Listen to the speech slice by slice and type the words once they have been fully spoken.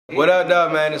What up,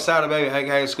 dog, man? It's Sada, baby.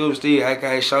 Hey, Scoop Steve.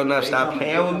 Hey, showing up. Stop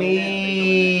playing with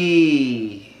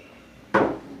me.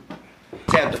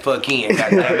 Tap the fuck in,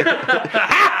 goddammit.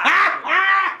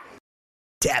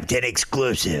 Tapped in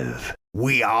exclusive.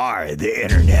 We are the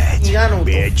internet,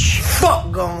 bitch.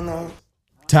 Fuck going on.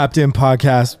 Tapped In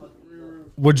podcast.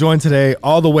 We're joined today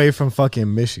all the way from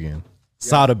fucking Michigan.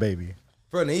 Sada, baby.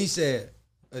 From the east side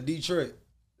of Detroit,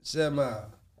 7 Mile,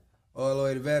 all the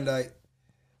way to Van Dyke,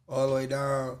 all the way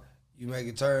down. You make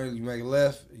a turn, you make a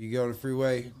left, you go on the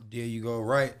freeway, then you go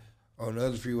right on the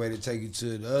other freeway to take you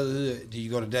to the other hood, then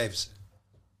you go to Davidson.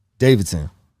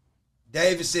 Davidson.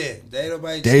 They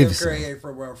nobody Davidson. Curry ain't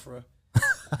from where I'm from.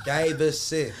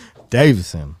 Davidson.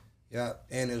 Davidson. Yeah,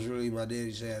 and it's really my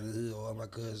daddy's side of the hood. All my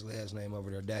cousin's last name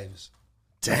over there, Davis.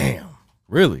 Damn.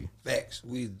 Really? Facts.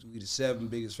 We the 7th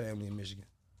biggest family in Michigan.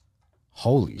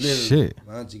 Holy Literally. shit.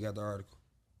 My auntie got the article.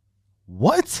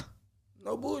 What?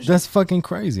 No bullshit. That's fucking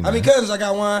crazy, man. How many cousins I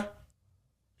got? One.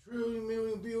 Trillion,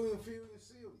 million,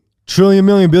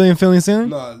 billion, filling, ceiling?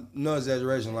 No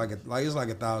exaggeration. Like it's like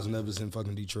 1,000 of us in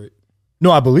fucking Detroit.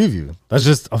 No, I believe you. That's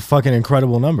just a fucking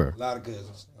incredible number. A lot of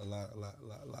cousins. A lot.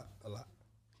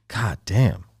 God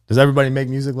damn. Does everybody make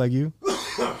music like you?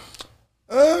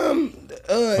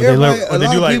 Everybody, or they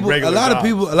do like regular a lot jobs?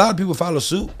 of people follow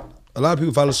suit. A lot of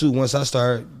people follow suit once I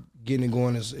start getting it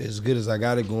going as good as I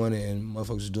got it going, and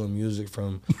motherfuckers doing music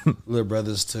from little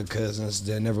brothers to cousins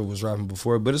that never was rapping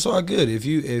before. But it's all good. If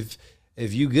you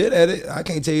good at it, I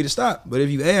can't tell you to stop. But if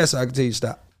you ask, I can tell you to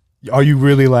stop. Are you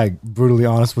really like brutally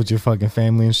honest with your fucking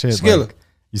family and shit? Skilla. Like,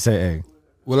 you say, hey.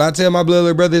 Will I tell my blood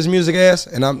little brother his music ass?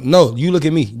 And no, you look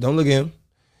at me. Don't look at him.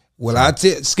 Will I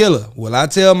tell Skilla? Will I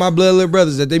tell my blood little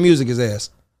brothers that their music is ass?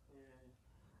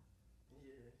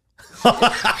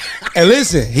 And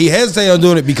listen, he hesitated on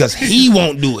doing it because he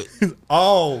won't do it.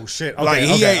 Oh shit! Okay, Like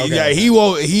he ain't, like he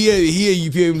won't. He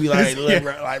you feel me? Like, look,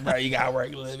 bro, like bro, you gotta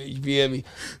work a little bit. You feel me?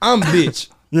 I'm a bitch.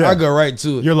 Yeah. I go right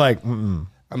to it. You're like, I'm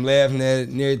laughing at it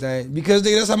and everything because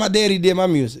nigga, that's how my daddy did my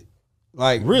music.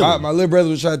 Like really? my little brother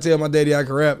was trying to tell my daddy I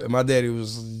could rap, and my daddy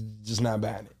was just not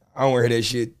buying it. I don't want to hear that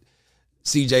shit.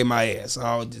 CJ my ass.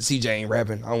 CJ ain't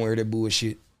rapping. I don't want to hear that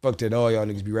bullshit. Fuck that. All y'all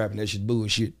niggas be rapping that shit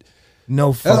bullshit.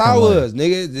 no fucking That's how I way. was,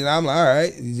 nigga. Then I'm like, all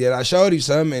right. Then I showed him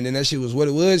something, and then that shit was what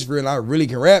it was for real. And I really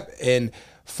can rap. And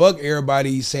fuck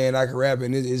everybody saying I can rap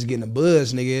and it's getting a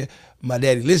buzz, nigga. My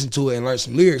daddy listened to it and learned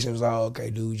some lyrics and was like, okay,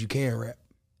 dude, you can rap.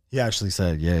 He actually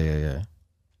said, yeah.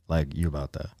 Like you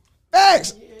about that.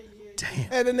 Facts.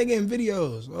 Damn. Had that nigga in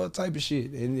videos, all type of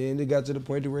shit. And it got to the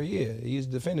point to where, yeah, he's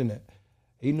defending that.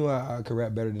 He knew I could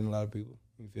rap better than a lot of people.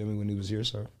 You feel me? When he was here,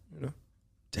 so, you know.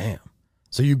 Damn.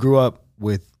 So you grew up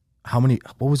with how many?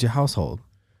 What was your household?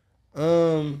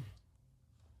 If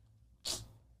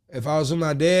I was with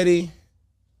my daddy,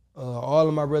 all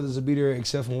of my brothers would be there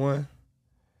except for one.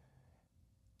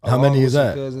 How many is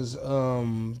that? Cousins.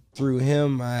 Through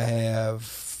him, I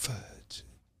have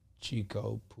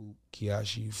Chico, Poop,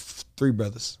 Kiyashi, 3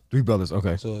 brothers. 3 brothers.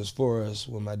 Okay. So it's 4 of us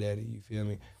with my daddy. You feel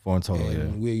me? 4 in total.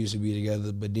 And Yeah. we used to be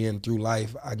together, but then through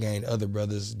life, I gained other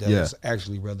brothers that was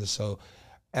actually brothers. So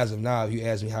as of now, if you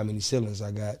ask me how many siblings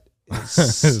I got,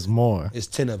 It's more. It's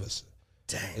 10 of us.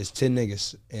 Damn. It's 10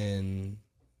 niggas and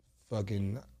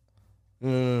fucking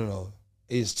no.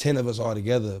 It's 10 of us all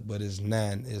together, but it's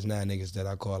 9 niggas that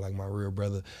I call like my real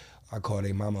brother. I call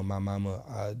they mama my mama.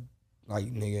 I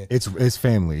like nigga. It's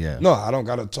family. Yeah. No, I don't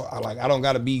gotta talk. I don't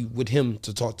gotta be with him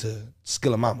to talk to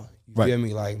Skilla mama. You feel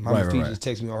me? Like mama Fee just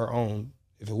text me on her own.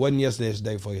 If it wasn't yesterday, it's the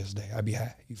day before yesterday. I'd be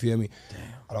high. You feel me? Damn.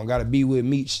 I don't gotta be with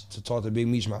Meech to talk to Big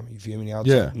Meech mama. You feel me? I'll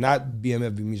talk, not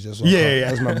BMF Big Meech. That's what I call it.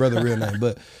 That's my brother's real name.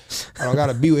 But I don't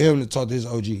gotta be with him to talk to his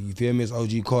OG. You feel me? His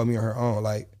OG called me on her own.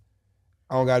 Like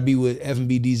I don't gotta be with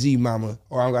FMBDZ mama,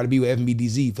 or I don't gotta be with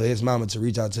FMBDZ for his mama to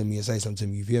reach out to me and say something to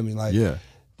me. You feel me? Like the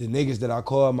niggas that I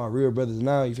call my real brothers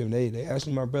now, you feel me? They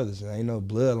actually my brothers. Ain't no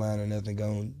bloodline or nothing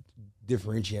going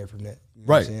differentiate from that. You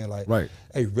know what I'm saying? Like,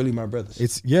 hey, really my brothers.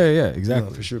 It's exactly. No,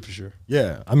 for sure.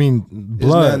 Yeah. I mean,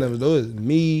 blood. It's 9 of us. Those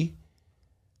me,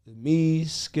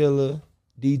 Skilla,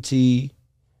 DT,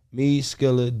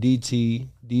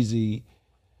 DZ,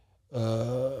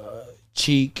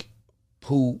 Cheek,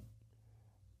 Poop,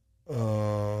 who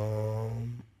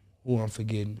I'm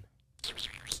forgetting?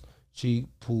 Cheek,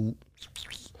 Poop.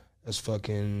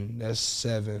 That's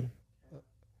 7.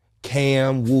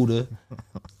 Cam, Wooda.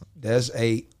 That's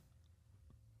 8.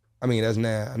 I mean, that's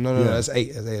 9. No, that's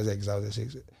 8. That's 8, because I was at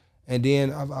 6. And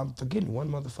then I'm forgetting one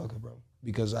motherfucker, bro,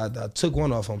 because I took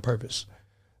one off on purpose.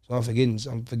 So I'm forgetting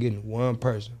one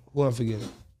person. Who I'm forgetting?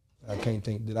 I can't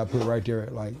think. Did I put right there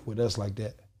like with us like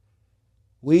that?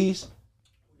 Weez?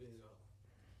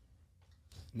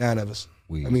 9 of us.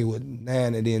 weed. I mean, with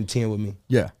 9 and then 10 with me.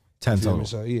 Yeah, 10 total.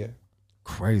 So yeah,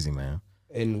 crazy, man.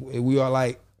 And we are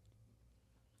like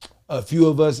a few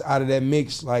of us out of that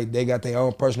mix. Like they got their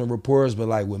own personal rapports, but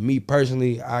like with me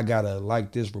personally, I gotta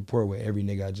like this rapport with every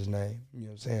nigga I just named. You know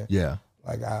what I'm saying? Yeah.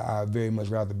 Like I very much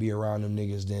rather be around them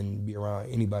niggas than be around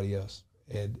anybody else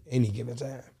at any given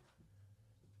time.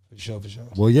 For sure.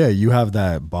 Well, yeah, you have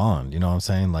that bond. You know what I'm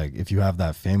saying? Like, if you have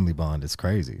that family bond, it's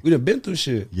crazy. We done been through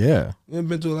shit. Yeah. We done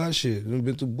been through a lot of shit. We done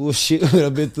been through bullshit. We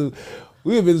done been through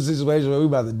situations where we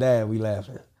about to die and we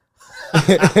laughing.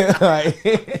 Like,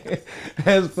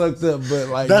 that's fucked up, but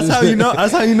like that's how you know.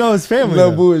 That's how you know it's family.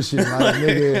 No bullshit, like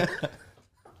nigga.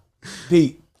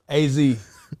 Pete, AZ.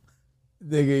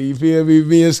 Nigga, you feel me?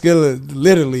 Me and Skilla,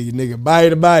 literally, nigga,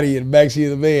 body to body in the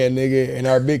backseat of the van, nigga, and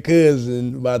our big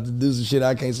cousin about to do some shit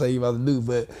I can't say you about to do,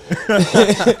 but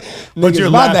but you're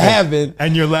about laughing, to happen.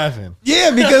 And you're laughing. Yeah,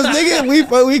 because nigga,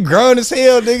 we grown as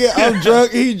hell, nigga. I'm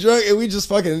drunk, he drunk, and we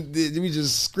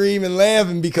just scream and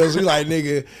laughing because we like,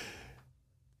 nigga,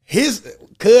 his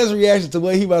cousin's reaction to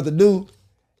what he about to do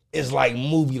is like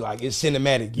movie, like it's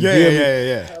cinematic. You feel me?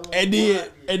 Yeah.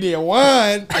 And then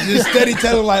Juan just steady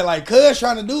telling like cuz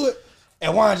trying to do it,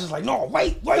 and Juan just like, no,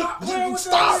 wait,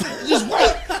 stop, just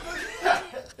wait.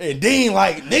 And Dean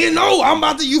like, nigga, no, I'm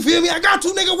about to, you feel me? I got to,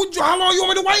 nigga. How long you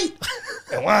want me to wait?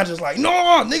 And Juan just like, no,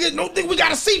 nigga, no, we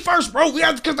gotta see first, bro. We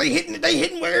got, cause they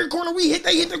hitting where every corner we hit,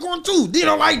 they hit the corner too. Then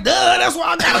I'm like, duh, that's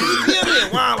why I gotta, you feel me?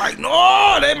 And Juan like,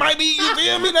 no, they might be, you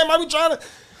feel me? They might be trying to.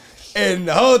 And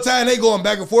the whole time they going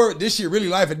back and forth, this shit really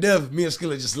life and death. Me and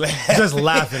Skilla just laughing. Just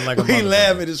laughing like a we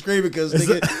laughing and screaming because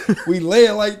nigga, we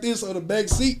laying like this on the back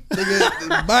seat,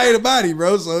 nigga, body to body,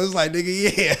 bro. So it's like,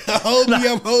 nigga, yeah, hold me,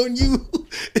 I'm holding you.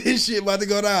 This shit about to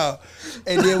go down.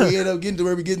 And then we end up getting to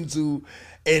where we getting to,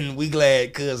 and we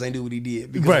glad cuz ain't do what he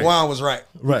did because Juan was right.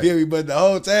 You feel me? But the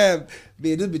whole time,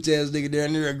 being this bitch ass nigga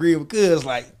down there agreeing with cuz,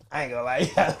 like, I ain't gonna lie.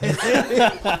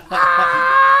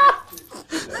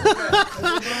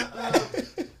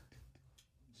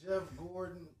 Jeff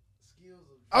Gordon skills.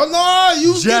 Oh no,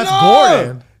 you was Jeff getting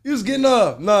Gordon. Up. You was getting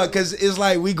up. No, cause it's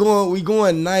like we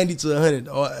going 90 to 100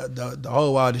 the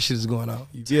whole while this shit is going on.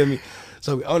 You feel me?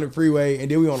 So we on the freeway and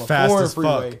then we on a fast foreign as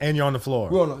freeway. Fuck. And you're on the floor.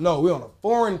 We on a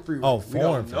foreign freeway. Oh, we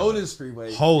don't know this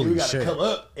freeway. Holy we gotta shit. come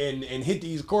up and hit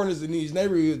these corners in these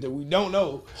neighborhoods that we don't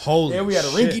know. Holy And we had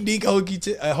a shit. rinky dink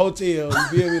hotel. You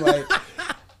feel me? Like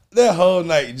that whole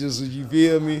night, just, you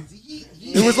feel me?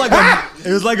 It was like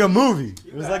a movie.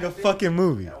 It was like a fucking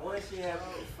movie.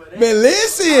 Man,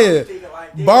 listen,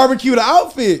 barbecue the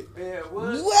outfit. Man,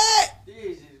 What?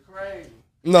 This is crazy.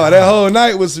 No, that whole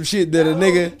night was some shit that a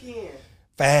nigga.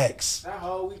 Facts. That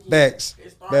whole weekend. Facts.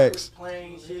 It started with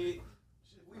plane shit.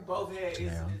 We both had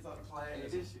incidents on the plane.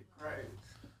 This shit crazy.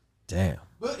 Damn.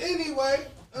 But anyway,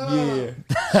 Yeah.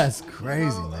 That's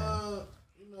crazy, man.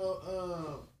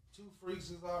 Two Freaks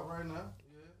is out right now.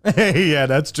 Yeah,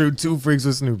 that's true. 2 Freaks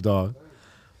with Snoop Dogg.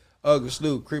 Uncle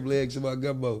Snoop, creep legs in my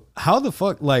gumbo. How the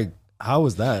fuck, like, how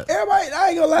was that? Everybody, I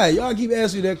ain't gonna lie. Y'all keep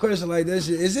asking me that question like that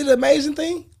shit. Is it an amazing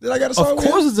thing that I got a song Of with?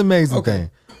 course it's an amazing Okay.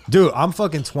 thing. Dude, I'm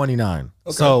fucking 29.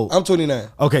 Okay. So, I'm 29.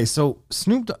 okay, so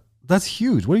Snoop Dogg, that's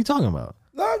huge. What are you talking about?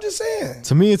 No, I'm just saying.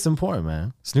 To me, it's important,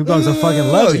 man. Snoop Dogg's a fucking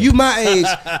legend. You my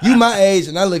age,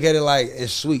 and I look at it like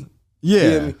it's sweet. You yeah,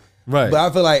 feel me? right. But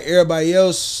I feel like everybody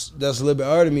else that's a little bit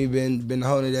older than me been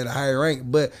holding it at a higher rank.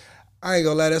 But I ain't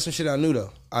gonna lie, that's some shit I knew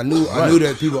though. I knew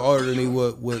that people older than me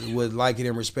would like it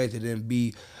and respect it and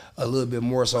be a little bit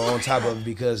more so on top of it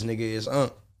because nigga is You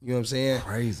know what I'm saying?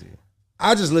 Crazy.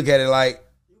 I just look at it like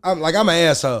I'm an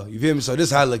asshole. You feel me? So this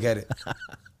is how I look at it.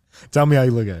 Tell me how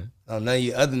you look at it. None of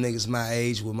you other niggas my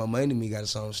age with my money than me got a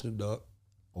song with Snoop Dogg.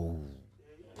 Oh.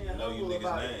 I know you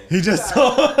niggas'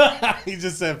 name. He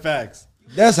just said facts.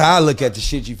 That's how I look at the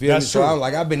shit, you feel That's me? So true. I'm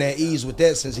like, I've been at ease with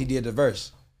that since he did the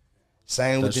verse.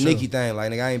 Same with That's the true. Nicki thing.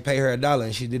 Like, nigga, I ain't pay her $1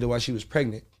 and she did it while she was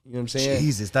pregnant. You know what I'm saying?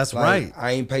 Jesus, that's Like, right.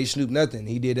 I ain't pay Snoop nothing.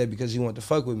 He did that because he wanted to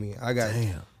fuck with me. I got,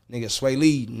 Damn. nigga, Sway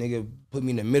Lee, nigga, put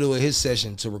me in the middle of his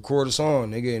session to record a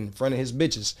song, nigga, in front of his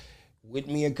bitches. With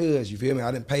me and cuz, you feel me?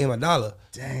 I didn't pay him $1.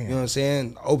 Damn. You know what I'm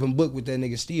saying? Open book with that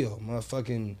nigga still.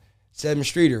 Motherfucking 7th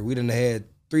Streeter. We done had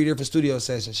 3 different studio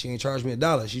sessions. She ain't charged me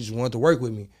 $1. She just wanted to work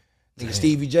with me. Nigga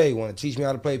Stevie J wanted to teach me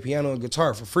how to play piano and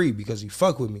guitar for free because he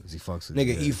fuck with me. He fucks with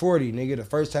Nigga you, E40, nigga, the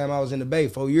first time I was in the Bay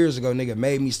 4 years ago, nigga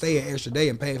made me stay an extra day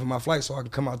and pay for my flight so I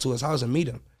could come out to his house and meet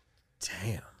him.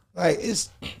 Damn. Like,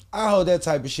 I hold that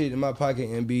type of shit in my pocket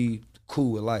and be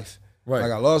cool with life. Right.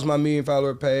 Like, I lost my 1 million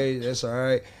follower page, that's all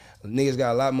right. Niggas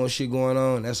got a lot more shit going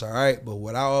on, that's all right. But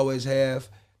what I always have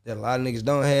that a lot of niggas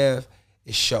don't have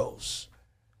is shows.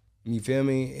 You feel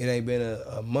me? It ain't been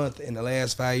a month in the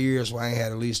last 5 years where I ain't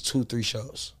had at least 2-3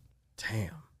 shows. Damn. You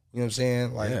know what I'm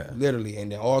saying? Like, literally.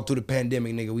 And then all through the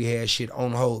pandemic, nigga, we had shit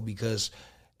on hold because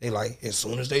they like, as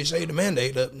soon as they say the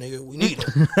mandate up, nigga, we need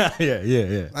them.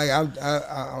 yeah. Like,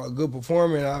 I'm a good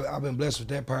performer, and I've been blessed with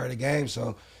that part of the game,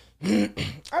 so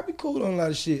I be cool on a lot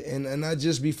of shit. And I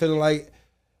just be feeling like,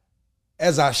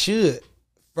 as I should,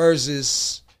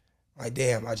 versus, like,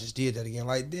 damn, I just did that again.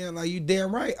 Like, damn, like, you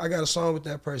damn right, I got a song with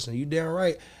that person. You damn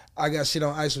right, I got shit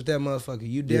on ice with that motherfucker.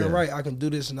 You damn right, I can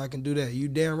do this and I can do that. You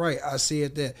damn right, I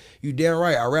said that. You damn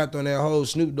right, I rapped on that whole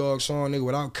Snoop Dogg song, nigga,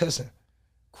 without cussing.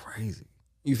 Crazy.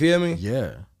 You feel me?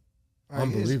 Yeah. Like,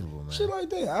 unbelievable, man. Shit like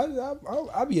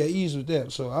that. I be at ease with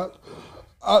that. So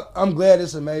I'm glad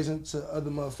it's amazing to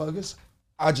other motherfuckers.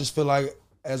 I just feel like,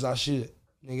 as I should,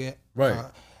 nigga. Right.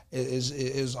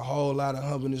 It's a whole lot of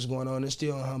humbleness going on. It's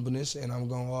still humbleness, and I'm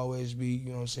going to always be, you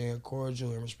know what I'm saying,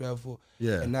 cordial and respectful.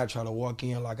 Yeah. And not try to walk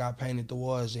in like I painted the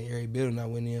walls in every building I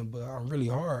went in, but I'm really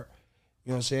hard. You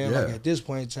know what I'm saying? Yeah. Like, at this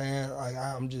point in time, like,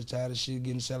 I'm just tired of shit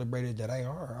getting celebrated that ain't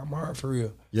hard. I'm hard for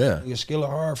real. Yeah. Nigga, Skilla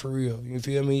hard for real. You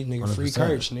feel me? Nigga, 100%. Free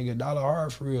Kirch. Nigga, Dollar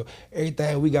hard for real.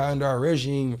 Everything we got under our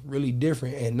regime really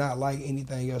different and not like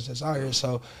anything else that's out here.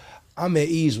 So I'm at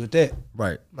ease with that.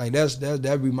 Right. Like,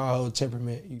 that'd be my whole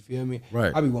temperament. You feel me?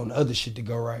 Right. I be wanting other shit to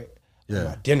go right. Yeah. Like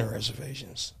my dinner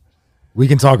reservations. We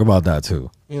can talk about that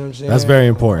too. You know what I'm saying? That's very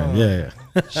important. Yeah.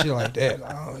 Shit like that.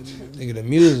 Nigga, the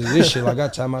music, this shit like I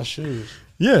tie my shoes.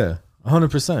 Yeah.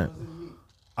 100%.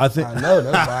 I think I know,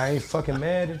 that's why I ain't fucking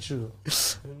mad at you. You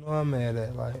know I'm mad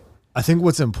at, like. I think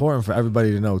what's important for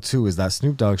everybody to know too is that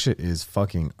Snoop Dogg shit is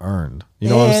fucking earned. You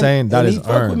know what I'm saying? That is he fuck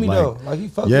earned. With me, like, though. Like, he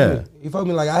fucked with me. He fucked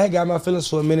me. Like, I had got my feelings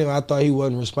for a minute when I thought he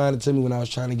wasn't responding to me when I was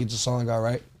trying to get the song out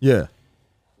right. Yeah.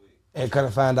 And kind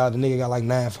of find out the nigga got like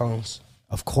 9 phones.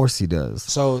 Of course he does.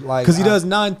 So, like, because he does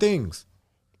 9 things.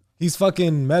 He's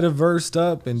fucking metaversed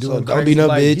up and doing. So don't crazy, be no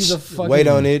like, bitch. He's a fucking, wait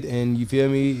on it, and you feel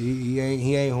me? He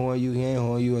ain't horn you. He ain't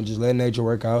horn you, and just let nature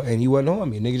work out. And he wasn't on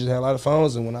me. Nigga just had a lot of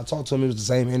phones, and when I talked to him, it was the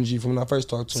same energy from when I first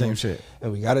talked to him. Same shit.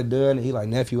 And we got it done. And he like,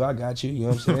 nephew, I got you. You know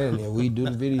what I'm saying? And then we do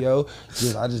the video.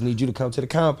 I just need you to come to the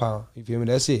compound. You feel me?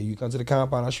 That's it. You come to the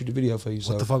compound, I'll shoot the video for you.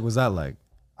 So What the fuck was that like?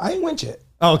 I ain't went yet.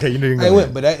 Oh, okay, you didn't go. I ain't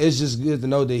went, but it's just good to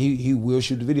know that he will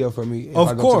shoot the video for me if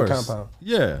I go to the compound.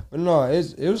 Yeah. But no,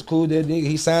 it was cool that nigga,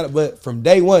 he signed it. But from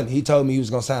day one, he told me he was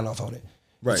going to sign off on it.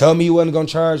 Right. He told me he wasn't going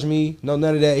to charge me. No,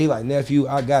 none of that. He like, nephew,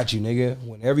 I got you, nigga.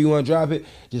 Whenever you want to drop it,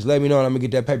 just let me know and I'm going to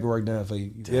get that paperwork done for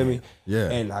you. You feel me?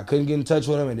 Yeah. And I couldn't get in touch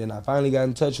with him. And then I finally got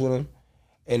in touch with him.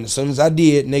 And as soon as I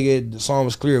did, nigga, the song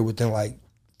was clear within like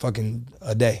fucking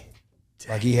a day.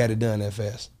 Damn. Like he had it done that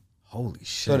fast. Holy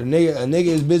shit. So a nigga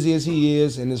as busy as he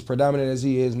is and as predominant as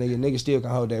he is, nigga still can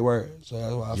hold their word. So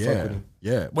that's why I fuck with him.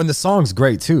 Yeah. When the song's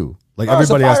great too. Like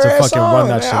everybody has to fucking run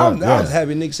that shit up. I was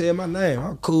happy nigga said my name.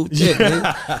 I'm cool chick,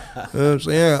 nigga. You know what I'm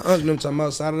saying? Uncle them talking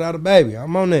about Sada baby.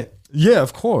 I'm on that. Yeah,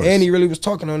 of course. And he really was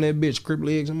talking on that bitch, crip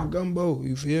legs and my gumbo.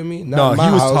 You feel me? No, he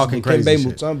was talking crazy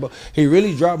shit. He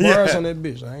really dropped bars on that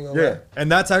bitch. I ain't gonna lie.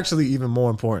 And that's actually even more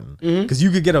important. Because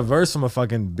you could get a verse from a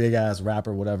fucking big ass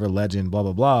rapper, whatever, legend, blah,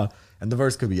 blah, blah. And the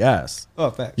verse could be ass. Oh,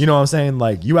 facts. You know what I'm saying?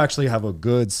 Like, you actually have a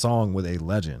good song with a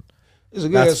legend. It's a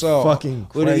good song. Fucking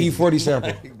crazy. With an E40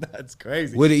 sample. That's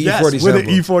crazy. With an E40 sample. With an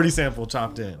E40 sample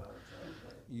chopped in.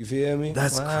 You feel me?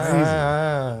 That's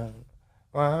crazy.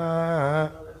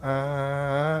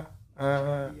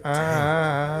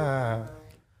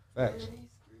 Facts.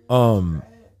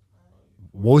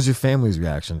 What was your family's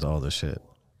reaction to all this shit?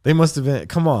 They must have been,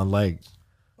 come on, like,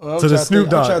 to the Snoop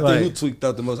Dogg. I'm trying to think who tweaked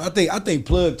out the most. I think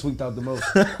Plug tweaked out the most.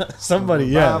 Somebody,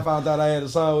 yeah. I found out I had a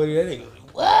song with him.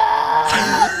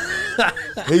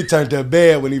 He turned that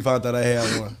bad when he found out I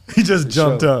had one. He just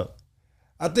jumped up.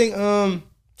 I think I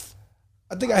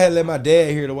had let my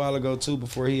dad hear it a while ago too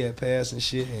before he had passed and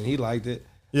shit, and he liked it.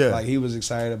 Yeah. Like he was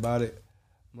excited about it.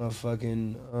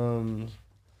 Motherfucking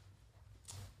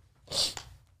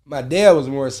my dad was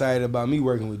more excited about me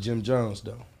working with Jim Jones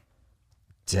though.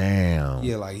 Damn.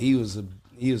 Yeah, like he was a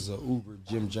uber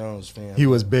Jim Jones fan. He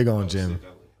was big on Jim.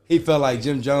 He felt like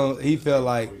Jim Jones. He felt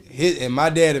like in my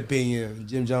dad's opinion,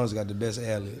 Jim Jones got the best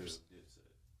ad libs.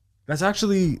 That's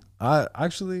actually, I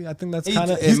think that's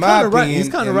kind of. In my opinion, right. He's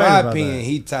kind of right about that.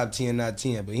 he top 10, not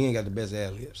 10, but he ain't got the best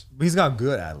ad libs. But he's got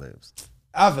good ad libs.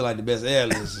 I feel like the best ad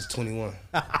libs is 21.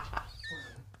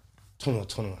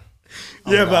 21.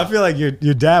 Yeah, but I feel like your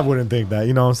dad wouldn't think that.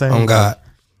 You know what I'm saying? On God.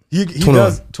 He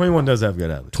does. 21 does have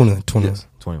good ad libs. 21. Yes,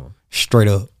 21. Straight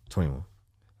up. 21.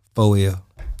 4L.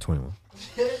 21.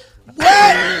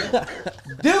 What?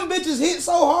 Them bitches hit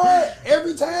so hard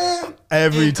every time.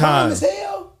 Every time. Calm as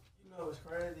hell. You know what's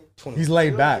crazy? 20. He's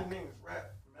laid back. Niggas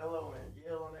rap mellow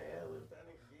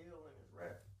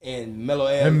and mellow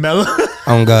ass. And mellow.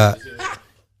 On God.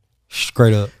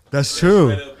 Straight up. That's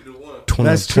true. 20,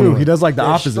 That's true. He does like the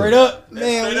opposite. Straight up,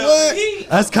 man. What?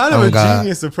 That's kind of Oh, a God.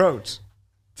 genius approach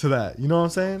to that. You know what I'm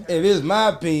saying? If it's my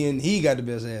opinion, he got the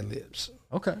best ad libs.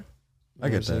 Okay. I You know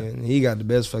get what I'm that. saying? He got the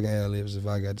best fucking ad libs, if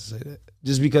I got to say that.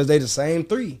 Just because they the same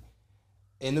three.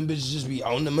 And them bitches just be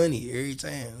on the money every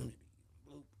time.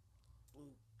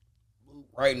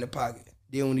 Right in the pocket.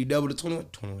 Then when he double the 21,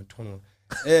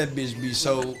 that bitch be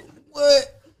so,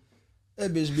 what?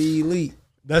 That bitch be elite.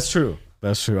 That's true.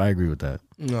 That's true. I agree with that.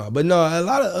 No, but no, a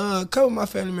lot of, a couple of my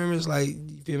family members, like,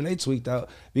 you feel me, they tweaked out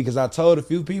because I told a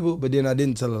few people, but then I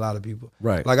didn't tell a lot of people.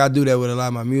 Right. Like, I do that with a lot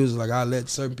of my music. Like, I let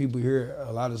certain people hear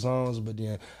a lot of songs, but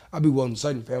then I be wanting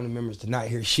certain family members to not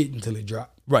hear shit until it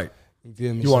drop. Right. You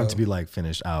feel me? You want it to be like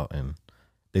finished out and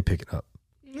they pick it up.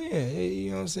 Yeah, you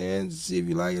know what I'm saying? See if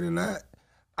you like it or not.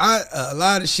 A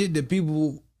lot of shit that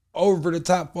people over the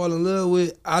top fall in love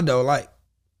with, I don't like.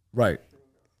 Right.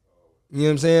 You know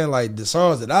what I'm saying? Like, the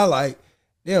songs that I like,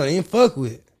 they don't even fuck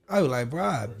with. I be like, bro,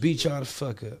 I beat y'all the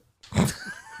fuck up.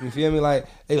 You feel me? Like,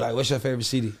 they be like, what's your favorite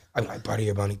CD? I be like, Party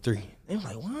Everybody 3. They be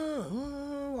like, what?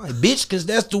 Like, bitch, because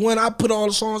that's the one I put all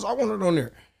the songs I wanted on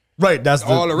there. Right. That's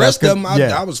All the rest of them,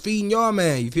 yeah. I was feeding y'all,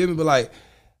 man. You feel me? But like,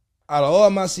 out of all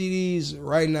my CDs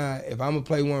right now, if I'm gonna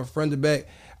play one front to back,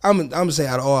 I'm gonna say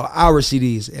out of all our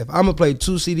CDs, if I'm gonna play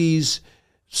 2 CDs,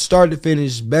 start to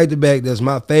finish, back to back, that's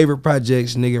my favorite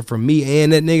projects, nigga, from me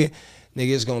and that nigga,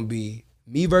 it's gonna be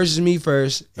Me Versus Me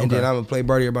first, and then I'm gonna play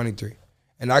Party Everybody 3.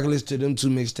 And I can listen to them 2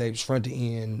 mixtapes front to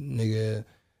end, nigga,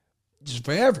 just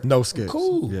forever. No skips.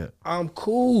 Cool. Yeah. I'm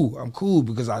cool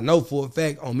because I know for a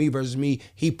fact on Me Versus Me,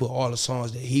 he put all the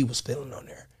songs that he was feeling on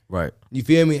there. Right. You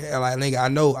feel me? And like, nigga, I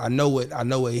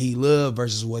know what he loved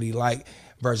versus what he liked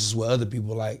versus what other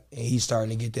people like. And he's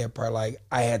starting to get that part. Like,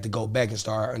 I had to go back and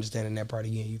start understanding that part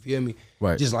again. You feel me?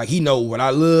 Right. Just like he know what I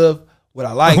love, what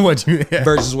I like Yeah.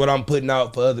 versus what I'm putting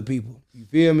out for other people. You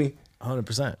feel me?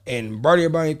 100%. And Party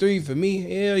Everybody 3 for me,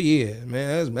 hell yeah,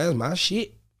 man, that's my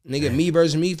shit. Nigga, Man. Me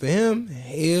Versus Me for him,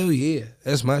 hell yeah,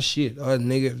 that's my shit.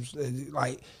 Nigga,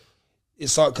 like,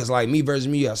 it's all, cause like Me Versus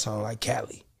Me, I sound like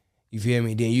Cali. You feel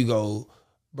me? Then you go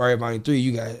Party Everybody 3,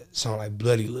 you got sound like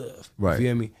Bloody Love. Right. You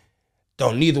feel me?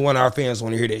 Don't neither one of our fans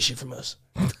want to hear that shit from us.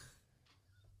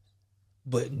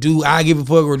 But do I give a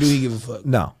fuck or do he give a fuck?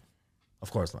 No.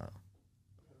 Of course not.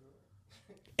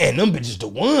 And them bitches the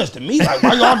ones to me. Like,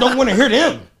 why y'all don't want to hear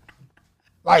them?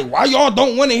 Like, why y'all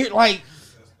don't want to hear, like,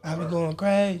 I be going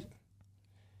crazy.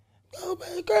 Go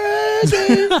back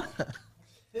crazy.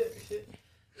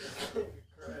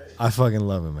 I fucking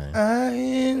love it, man.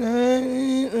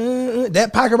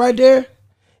 That pocket right there.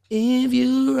 If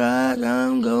you rock,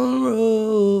 I'm gonna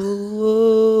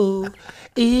roll.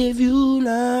 If you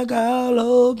knock, I'll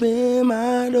open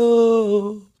my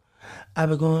door. I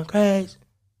be going crazy.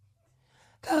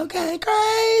 Cocaine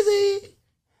crazy.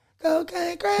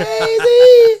 Cocaine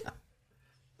crazy.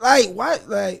 Like, what?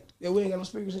 Like, yeah, we ain't got no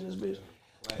speakers in this bitch.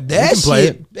 That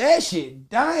shit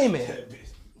diamond.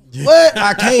 What?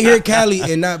 I can't hear Cali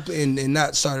and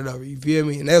not start it over. You feel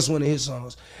me? And that's one of his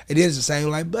songs. And then it's the same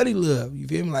like Buddy Love. You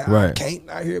feel me? Like, right. I can't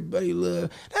not hear Buddy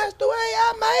Love. That's the way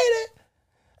I made it.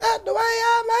 That's the way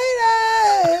I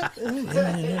made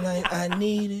it. Like I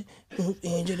need it.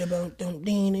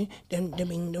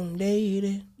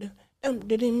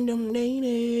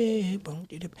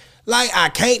 Like I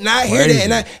can't not hear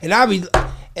that, and I'm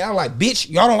like, bitch,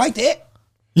 y'all don't like that.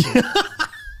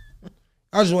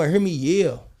 I just want to hear me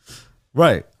yell.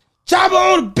 Right. Chopper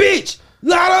on the bitch,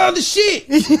 lot of other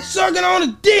shit, sucking on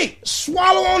the dick,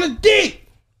 swallow on the dick.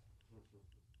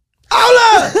 All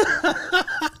up.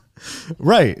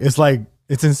 Right. It's like,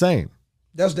 it's insane.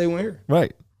 That's what they want to hear.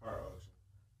 Right.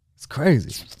 It's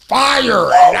crazy. Fire.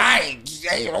 And I ain't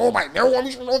nobody never want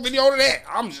me to no video of that.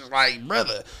 I'm just like,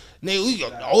 brother, nigga, we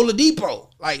got the Ola Depot.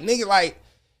 Like, nigga, like,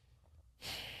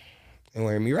 they want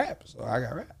to hear me rap, so I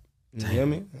got rap. You feel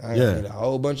me? I get a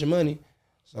whole bunch of money.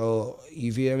 So,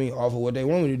 you feel me? Off of what they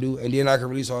want me to do, and then I can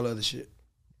release all the other shit.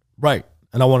 Right.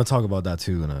 And I want to talk about that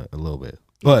too in a little bit.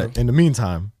 But in the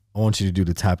meantime, I want you to do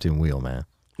the tapped in wheel, man.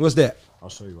 What's that? I'll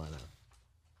show you right now.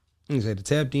 You say the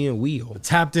tapped in wheel. The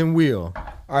tapped in wheel.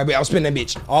 All right, but I'll spin that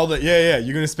bitch. All the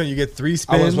you're gonna spin. You get 3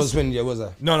 spins. I wasn't supposed to spin it, was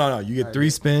I? No. You get 3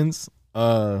 spins.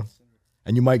 And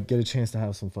you might get a chance to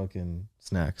have some fucking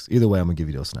snacks. Either way, I'm gonna give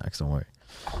you those snacks. Don't worry.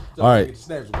 All right.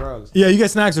 Snacks regardless. Yeah, you get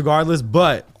snacks regardless,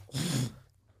 but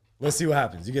let's see what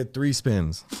happens. You get 3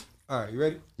 spins. All right, you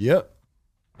ready? Yep.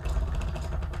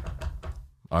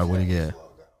 All right, what do you get?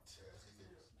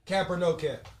 Cap or no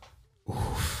cap?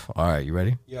 All right, you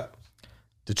ready? Yeah.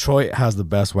 Detroit has the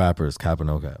best rappers, cap or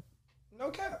no cap? No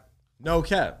cap. No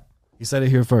cap. He said it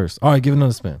here first. All right, give it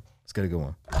another spin. Let's get a good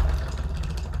one.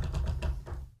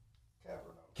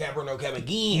 Cap or no cap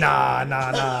again.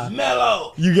 Nah.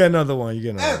 Mellow. You get another one.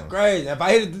 That's crazy.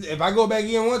 If I go back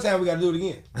in one time, we gotta do it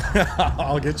again.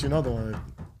 I'll get you another one.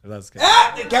 If that's good.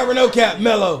 Cap or no cap,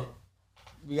 mellow.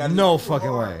 We got No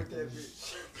fucking way.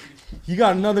 You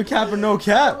got another cap or no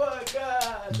cap? Oh my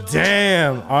God.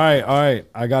 Damn. All right.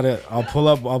 I got it. I'll pull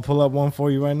up one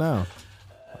for you right now.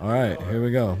 All right, here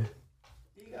we go.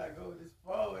 He gotta go with his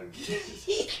phone and get his.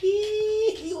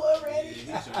 You already? He's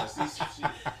trying to see some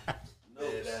shit. No,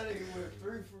 That nigga went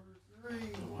 3 for 3.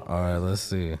 All right, let's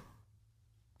see.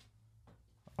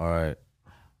 All right,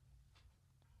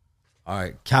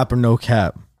 cap or no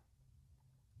cap?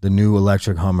 The new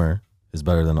electric Hummer is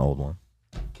better than the old one.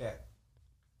 cap.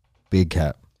 Big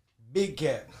cap. Big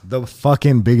cap. The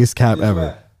fucking biggest cap That's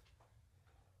ever.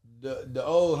 right. The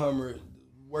old Hummer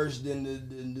worse than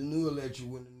the new electric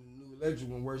one. The new electric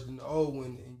one worse than the old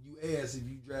one. And you ask if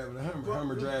you driving a Hummer.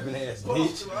 Hummer driving ass,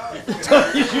 bitch.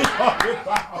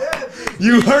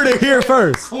 You heard it here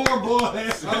first. Cornball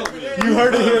ass. You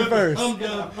heard it here first. I'm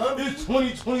done. It's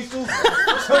 2022. Some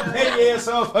petty ass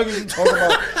motherfuckers you talking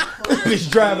about. Bitch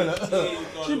driving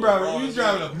you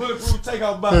driving a bulletproof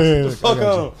takeout box. Yeah, The fuck I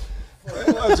got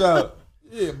on. Watch out.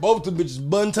 Yeah, both the bitches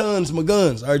bun tons my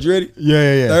guns. All right, you ready?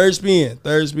 Yeah. Third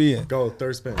spin. Go,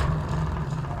 third spin.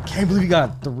 Can't believe you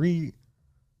got 3.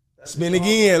 Spin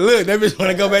again. Look, that bitch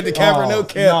want to go back to cap or no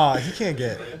cap. Nah, he can't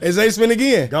get it. They say spin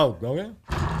again. Go again.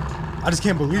 I just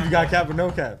can't believe you got cap or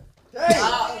no cap.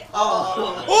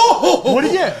 Oh, What do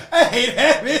you get? I hate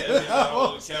that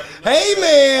bitch. Hey,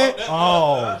 man.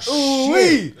 Oh,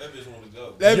 Ooh-wee. that bitch want to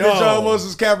go. That Yo. bitch almost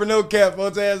was cap or no cap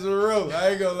 4 times in a row. I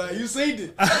ain't gonna lie. You seen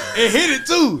it. It hit it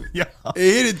too. Yeah.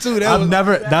 It hit it too.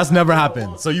 That's never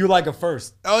happened. So you like a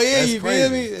first. Oh yeah, That's you crazy.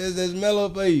 feel me? That's mellow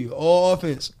for you. All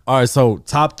offense. All right, so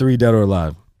top 3 dead or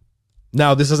alive.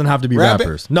 Now this doesn't have to be Rap it?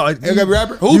 rappers. No, it gotta be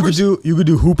rapper? You could Hoopers?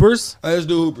 do Hoopers. All right, let's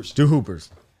do Hoopers. Do Hoopers.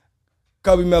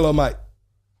 Kobe, Mellow, Mike.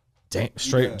 Damn,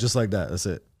 straight Yeah. just like that. That's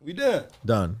it. We done.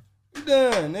 Done. We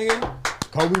done,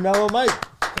 nigga. Kobe, Mello, Mike.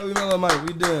 Kobe, Mellow, Mike.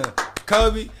 We done.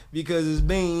 Kobe because it's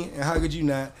Bean, and how could you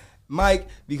not? Mike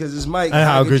because it's Mike, And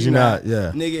how could you not?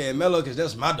 Yeah. Nigga, and Mellow because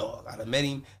that's my dog. I done met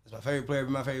him. That's my favorite player.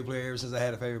 Been my favorite player ever since I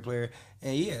had a favorite player.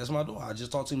 And yeah, that's my dog. I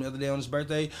just talked to him the other day on his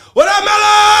birthday. What up,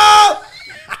 Mellow?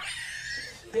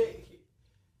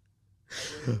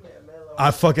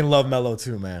 I fucking love Mello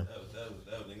too, man.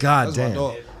 God That's my damn.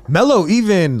 dog. Mello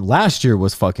even last year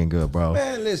was fucking good, bro.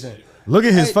 Man, listen. Look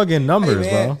at his Hey, fucking numbers,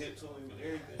 hey, man. bro.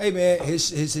 Hey man,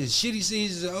 his shitty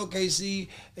seasons in OKC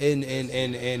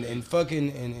and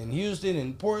fucking in Houston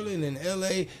and Portland and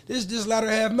LA. This latter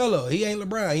half Mellow. He ain't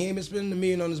LeBron. He ain't been spending $1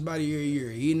 million on his body every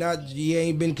year. He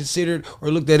ain't been considered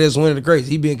or looked at as one of the greats.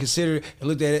 He been considered and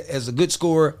looked at it as a good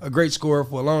scorer, a great scorer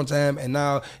for a long time. And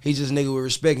now he's just a nigga with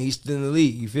respect and he's still in the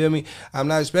league. You feel me? I'm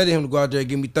not expecting him to go out there and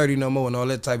give me 30 no more and all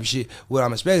that type of shit. What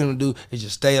I'm expecting him to do is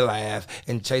just stay alive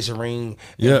and chase a ring.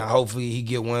 Yeah. And hopefully he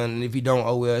get one. And if he don't,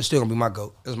 oh well, it's still gonna be my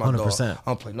GOAT. That's my 100%. dog. I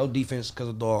don't play no defense because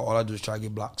of dog. All I do is try to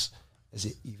get blocks. That's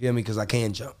it. You feel me? Because I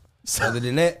can jump. Other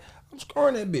than that, I'm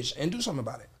scoring that bitch and do something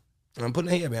about it. And I'm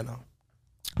putting a headband on.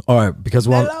 All right, because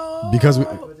we're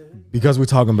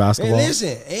talking basketball. And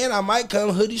listen, and I might come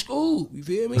hoodie school. You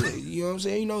feel me? You know what I'm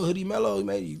saying? You know, hoodie Mellow,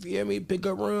 man. You feel me? Pick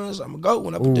up runs. I'm going to go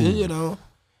when I put the hood on.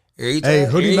 Every time, Hey,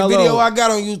 Hoodie every Mellow- video I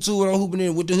got on YouTube when I'm hooping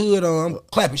in with the hood on, I'm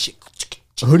clapping shit.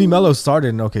 Hoodie Mello started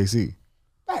in OKC.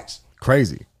 Facts.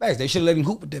 Crazy. Facts. They should have let him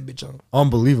hoop with that bitch on.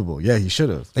 Unbelievable. Yeah, he should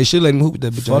have. They should let him hoop with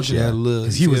that bitch on. Fuck Should yeah. have love.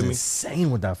 Because he was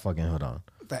insane with that fucking hood on.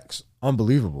 Facts.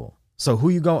 Unbelievable. So who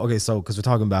you going? Okay, so because we're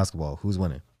talking basketball, who's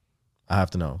winning? I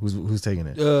have to know. Who's taking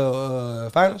it?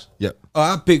 Finals? Yep. Oh,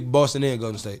 I picked Boston and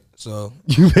Golden State. So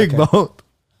You pick both?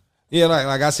 yeah,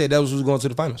 like I said, that was who's going to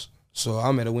the finals. So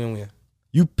I'm at a win-win.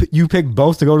 You picked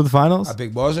both to go to the finals? I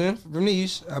picked Boston from the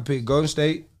East. I picked Golden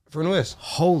State from the West.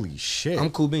 Holy shit.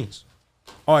 I'm cool beans.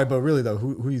 All right, but really though,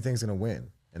 who you think's gonna win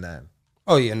in that?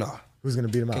 Oh yeah, no. Who's gonna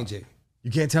beat him out? Can't tell you.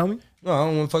 You can't tell me? No, I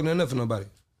don't want to fuck nothing up for nobody.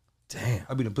 Damn.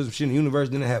 I be to put some shit in the universe,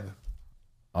 then it happen.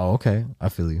 Oh, okay. I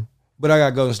feel you. But I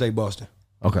got Golden State, Boston.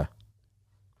 Okay.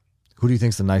 Who do you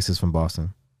think's the nicest from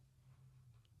Boston?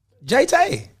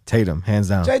 J-Tay. Tatum, hands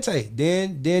down. J-Tay.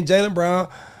 Then Jalen Brown.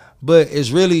 But it's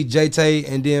really J-Tay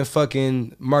and then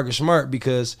fucking Marcus Smart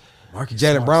because Marcus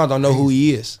Jalen Smart's Brown don't know who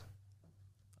he is.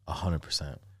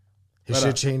 100%. His But,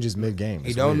 shit changes mid game.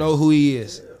 He don't know who he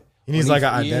is. He needs like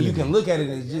an identity. You can look at it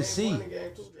and just see.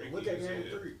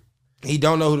 He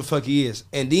don't know who the fuck he is.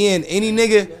 And then any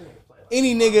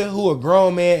nigga who a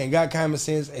grown man and got common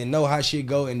sense and know how shit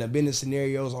go in the business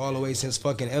scenarios all the way since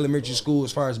fucking elementary school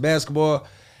as far as basketball,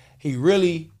 he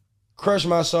really crushed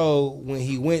my soul when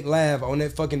he went live on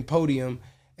that fucking podium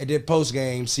at that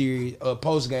post-game series,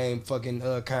 post-game fucking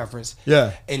conference.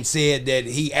 Yeah. And said that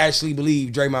he actually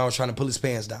believed Draymond was trying to pull his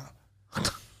pants down.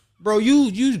 Bro,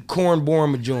 you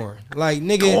corn-born majoring. Like,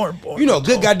 nigga, you know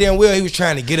good goddamn well he was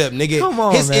trying to get up, nigga. Come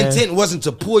on, his man. intent wasn't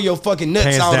to pull your fucking nuts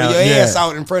Pants out down, or your yeah. ass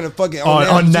out in front of fucking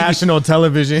On national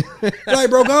television.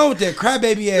 Like, bro, go on with that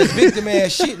crybaby ass, victim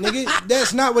ass shit, nigga.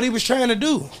 That's not what he was trying to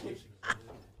do.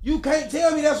 You can't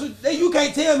tell me you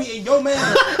can't tell me in your mind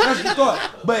that's what you thought.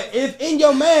 But if in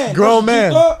your mind Grown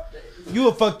man. you thought, you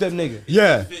a fucked up nigga.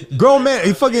 Yeah. Grown man.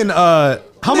 He fucking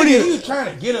how many He was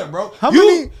trying to get up, bro. How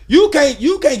many? You can't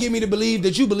get me to believe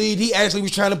that you believed he actually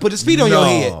was trying to put his feet on your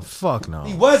head. Fuck no.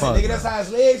 He wasn't, Fuck nigga. That's how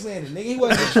his legs landed, nigga. He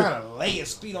wasn't just trying to lay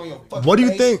his feet on your fucking What do you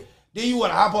face. think? Then you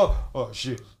want to hop up. Oh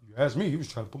shit! You asked me. He was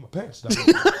trying to put my pants down.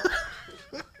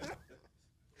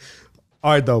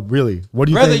 All right, though. Really, what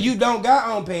do you Brother, think? you don't got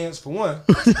on pants for one.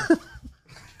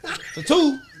 For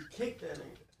two. Kick that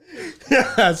nigga.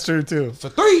 Yeah, that's true too. For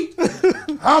three.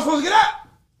 How I'm supposed to get out?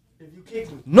 If you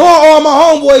kick me. Nor all my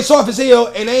homeboys soft as hell,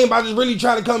 and they ain't about to really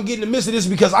try to come get in the midst of this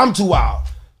because I'm too wild.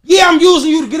 Yeah, I'm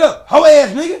using you to get up. Hoe ass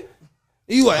nigga.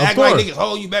 You want to act like niggas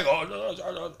hold you back.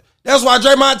 That's why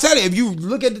Draymond tell you, if you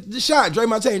look at the shot,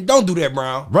 Draymond tell you, don't do that,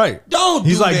 Brown. Right. Don't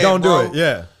He's do like, that, don't bro. do it.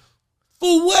 Yeah.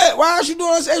 For what? Why aren't you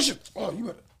doing this extra? Oh, you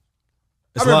better.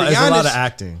 It's a lot of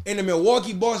acting. In the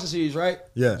Milwaukee Boston series, right?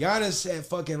 Yeah. Giannis had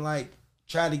fucking like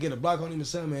tried to get a block on him or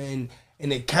something,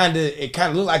 and it kind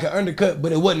of looked like an undercut,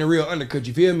 but it wasn't a real undercut.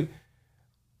 You feel me?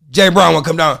 Jay Brown want to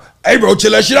come down. Hey, bro,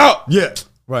 chill that shit out. Yeah.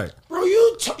 Right. Bro,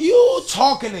 you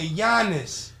talking to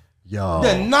Giannis, Yo.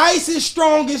 the nicest,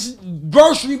 strongest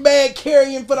grocery bag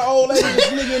carrying for the old lady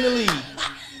nigga in the league.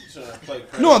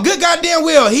 No, a good goddamn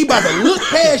well, he about to look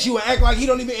past you and act like he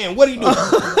don't even. And what he do?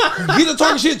 Get to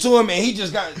talking shit to him, and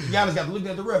Giannis got to look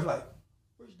at the ref like,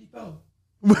 where's Depot?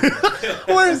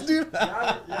 Where's dude?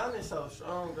 Giannis so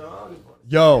strong, dog.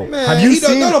 Yo, Man, have you he don't-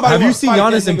 seen don't nobody wanna Giannis fight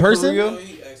that in nigga for person? real.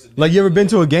 Like, you ever been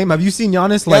to a game? Have you seen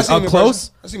Giannis like I seen him up in close?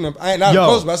 person. I seen him. I ain't not Yo. up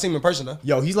close, but I seen him in person though.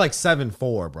 Yo, he's like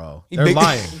 7'4", bro. He They're big.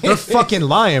 lying. They're fucking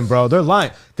lying, bro. They're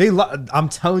lying. I'm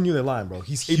telling you, they're lying, bro.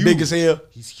 He's huge. He big as hell.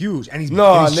 He's huge, and he's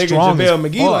No, and he's nigga, strong as JaVale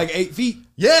McGee fuck. like 8 feet.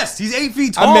 Yes, he's 8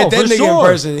 feet tall. I met that for nigga sure. in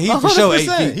person. He for sure 8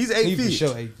 100%. feet. He's 8 He feet. for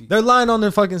sure 8 feet. They're lying on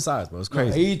their fucking size, bro. It's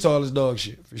crazy. He tall as dog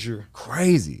shit for sure.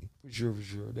 Crazy. For sure.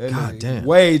 That God nigga damn.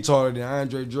 way taller than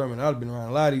Andre Drummond. I'd have been around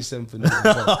a lot of these 7 foot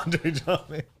niggas. Andre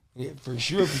Drummond. Yeah, for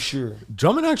sure.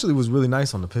 Drummond actually was really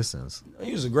nice on the Pistons.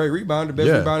 He was a great rebounder, best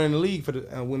Yeah. rebounder in the league for the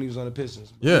when he was on the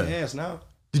Pistons. But Yeah. he ass now.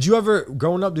 Did you ever,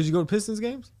 growing up, did you go to Pistons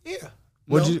games? Yeah.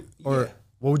 What Yeah.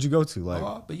 would you go to? Like,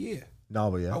 But yeah.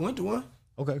 no, but yeah. I went to one.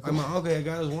 Okay, Like cool. my uncle had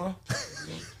got us one.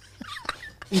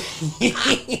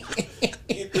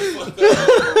 Get the fuck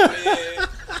up,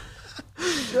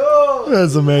 man.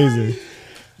 That's amazing.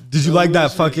 Did you like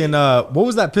that fucking what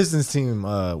was that Pistons team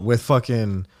with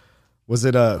fucking, was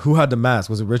it who had the mask?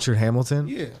 Was it Richard Hamilton?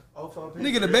 Yeah.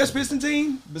 Nigga, the best Piston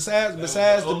team besides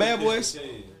the bad boys.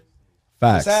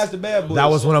 Facts. Besides the bad boys. That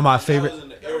was one of my favorite.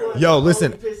 Yo,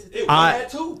 listen, I I had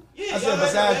two. I said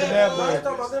besides the bad They boys.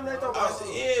 talking about them. They talking I about said,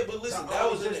 yeah, but listen,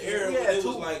 that was in the era when it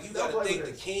was like, you gotta think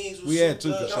the Kings was We had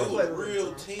two super for tough. sure. Those were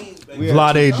real teams back We then.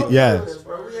 had Vlade, yeah,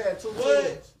 bro. We had two What?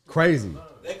 teams. crazy.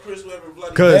 That Chris Webber,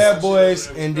 Vlade, 'Cause- Bad boys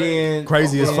and then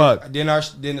Crazy as fuck. Then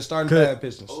the starting Could- five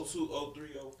Pistons. 02, 03,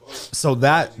 04. So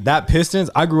that Pistons,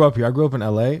 I grew up here. I grew up in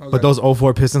LA, Okay. but those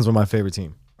 04 Pistons were my favorite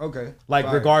team. Okay. Like,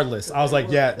 Fire. regardless, I was like,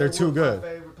 yeah, they're too good.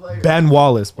 Favorite player. Ben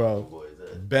Wallace, bro.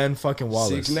 Ben fucking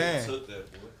Wallace. 6'9", Took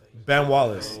that, boy. Ben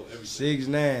Wallace.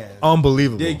 6'9".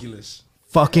 Unbelievable. Ridiculous.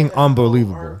 Fucking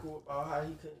unbelievable. Article about how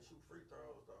he couldn't shoot free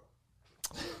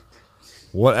throws,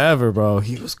 though. Whatever, bro.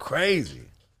 He was crazy.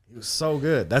 He was so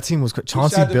good. That team was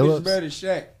Chauncey Shot the bitch Billups. better than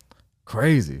Shaq.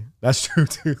 Crazy. That's true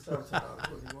too. Sometimes what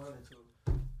he wanted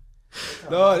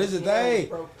to. No, this is the thing.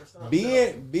 Broke or something.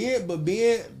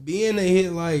 Being to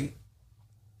hit like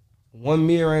one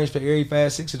mid range for every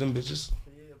 5-6 of them bitches.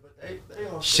 Yeah, but they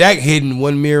off Shaq hitting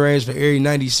one mid range for every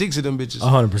 96 of them bitches.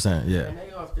 100%. Yeah. and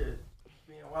they off the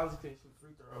being Wallace couldn't shoot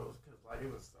free throws because like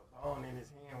it was a bone in his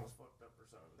hand was fucked up or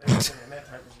something. They were saying that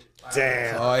type of shit. Like,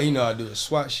 Damn. Oh, you know I do a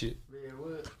SWAT shit. yeah,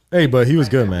 what? Hey, but he was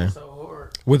good, That man. was so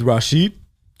hard. With Rashid,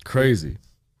 crazy.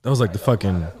 That was like the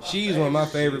fucking She's one of my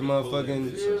favorite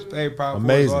motherfucking favorite power forwards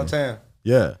Amazing. of all time.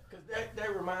 yeah. Cause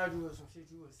that remind you of some shit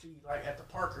you would see like at the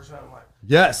park or something like.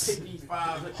 Yes. Pick these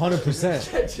fives.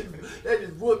 100%. That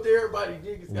just whooped everybody.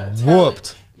 Niggas got talent.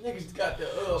 Whooped. Niggas got the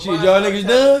Shit, y'all niggas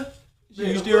done? Shit,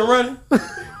 you still running?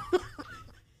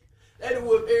 They done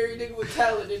whooped every nigga with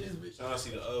talent in this bitch. Trying to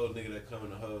see the old nigga that come in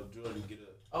the hub, Jordan get up.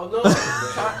 Oh no!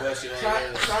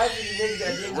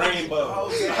 Rainbow.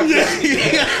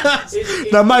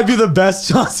 That might be the best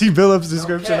Chauncey Billups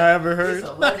description I ever heard.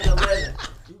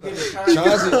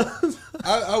 Chauncey,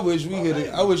 I wish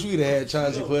we'd have had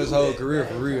Chauncey for his whole career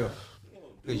for real.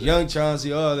 Cause young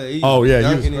Chauncey, all that.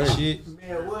 Dunking and shit.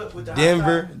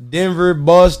 Denver,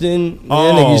 Boston.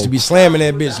 Man, that nigga used to be slamming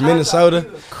that bitch. Minnesota.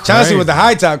 Chauncey with the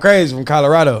high top, crazy from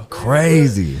Colorado.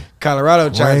 Colorado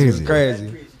Chauncey was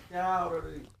crazy.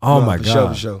 Oh my god.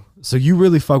 For sure. So you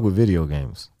really fuck with video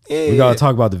games? Yeah. We gotta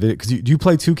talk about the video. Cause do you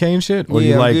play 2K and shit? Or do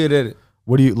you I'm like, good at it.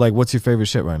 What do you like? What's your favorite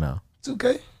shit right now?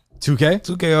 2K. 2K?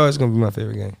 2K always gonna be my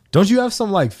favorite game. Don't you have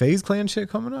some like FaZe Clan shit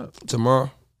coming up Tomorrow.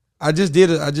 I just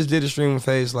did a stream with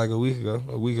FaZe like a week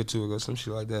or two ago, some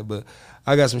shit like that. But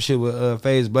I got some shit with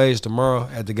FaZe Blaze tomorrow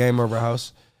at the Game Over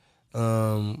House. Like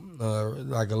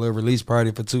a little release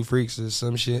party for 2 freaks or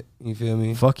some shit. You feel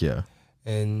me? Fuck yeah.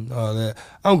 And all that.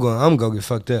 I'm gonna get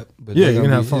fucked up. But yeah, you're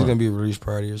gonna have fun. It's gonna be a release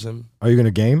party or something. Are you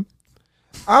gonna game?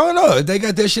 I don't know if they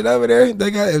got that shit over there. They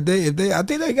got if they I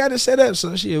think they got it set up.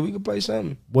 So shit, we can play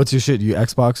something. What's your shit? You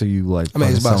Xbox or you like? I'm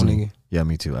an Xbox Sony? nigga. Yeah,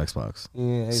 me too. Xbox.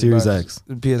 Yeah, Series Xbox. X.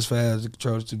 The PS5, the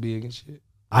controller's too big and shit.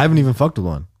 I haven't even fucked with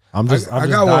one. I'm just got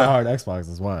diehard Xbox.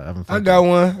 That's why I haven't. I got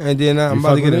one, and then I'm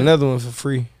about to get another one for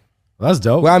free. That's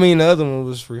dope. Well, I mean, the other one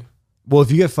was free. Well,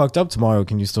 if you get fucked up tomorrow,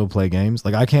 can you still play games?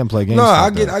 Like I can't play games. No, I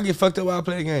get fucked up while I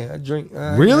play the game. I drink.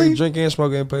 Really? I drink and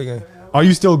smoke and play the game. Are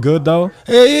you still good though?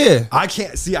 Hell yeah. I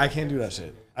can't do that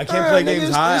shit. I can't play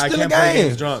games high. I can't play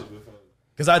games drunk.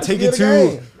 Because I take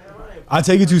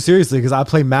it too seriously because I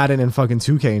play Madden and fucking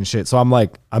 2K and shit. So I'm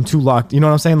like, I'm too locked. You know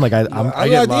what I'm saying? Like I get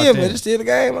locked in. But it's still the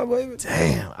game, my baby.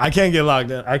 Damn, I can't get locked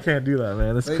in. I can't do that,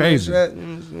 man. That's crazy.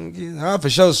 I for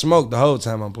sure smoke the whole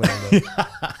time I'm playing.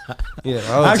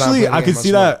 Actually, I could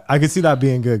see that. I could see that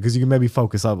being good because you can maybe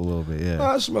focus up a little bit. Yeah.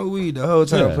 I smoke weed the whole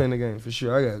time playing the game for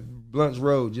sure. I got blunts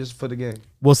rolled just for the game.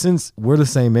 Well, since we're the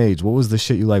same age, what was the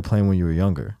shit you like playing when you were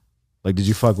younger? Like, did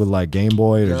you fuck with like Game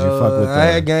Boy, or did you fuck with? I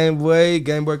had Game Boy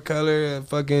Color, and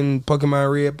fucking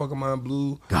Pokemon Red, Pokemon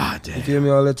Blue. God damn. You feel me?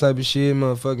 All that type of shit.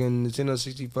 Motherfucking Nintendo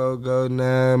 64,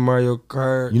 GoldenEye, Mario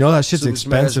Kart. You know that shit's Super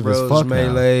expensive Smash as Bros, fuck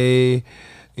Melee. Now.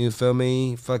 You feel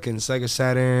me? Fucking Sega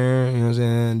Saturn. You know what I'm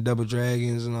saying? Double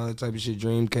Dragons and all that type of shit.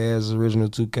 Dreamcast, original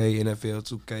 2K, NFL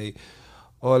 2K.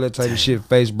 All that type of shit,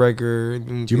 Facebreaker.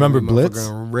 Do you remember Blitz?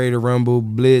 Raider Rumble,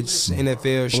 Blitz,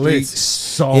 NFL Streets,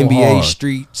 so NBA hard.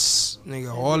 Streets,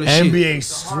 nigga, all the shit. NBA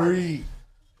Street.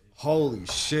 Holy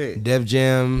shit. Def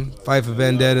Jam, Fight for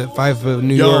Vendetta, Fight for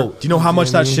New York. Do you know how much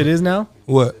that shit is now?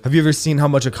 What? Have you ever seen how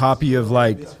much a copy of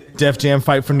like Def Jam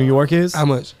Fight for New York is? How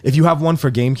much? If you have one for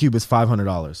GameCube, it's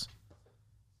 $500.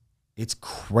 It's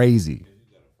crazy.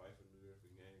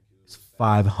 It's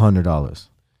 $500.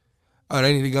 Oh,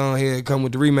 they need to go ahead and come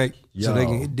with the remake so they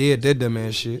can dead that dumb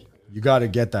ass shit. You gotta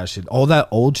get that shit. All that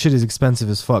old shit is expensive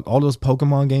as fuck. All those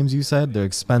Pokemon games you said, they're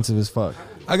expensive as fuck.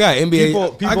 I got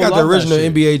NBA. I got the original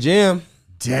NBA Jam.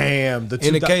 Damn,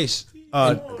 in the case.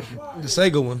 The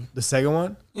Sega one. The Sega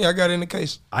one? Yeah, I got it in the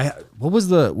case.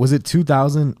 Was it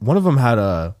 2000? One of them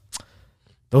had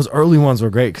those early ones were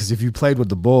great because if you played with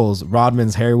the Bulls,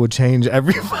 Rodman's hair would change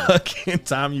every fucking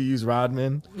time you use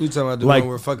Rodman. You talking about the one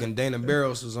where fucking Dana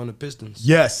Barros was on the Pistons?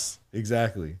 Yes,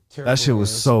 exactly. Terrible, that shit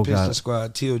was so good. Piston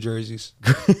squad teal jerseys.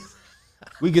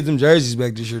 We get them jerseys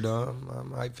back this year, dog.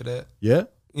 I'm hyped for that. Yeah?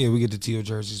 Yeah, we get the teal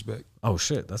jerseys back. Oh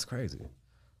shit, that's crazy.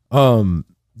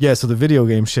 Yeah, so the video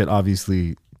game shit,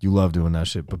 obviously you love doing that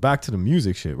shit. But back to the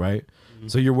music shit, right? Mm-hmm.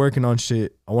 So you're working on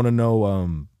shit. I want to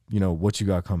know what you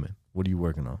got coming. What are you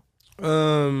working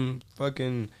on?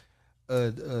 Fucking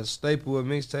a staple of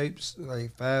mixtapes,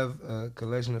 like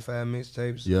collection of 5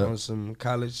 mixtapes on some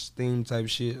college theme type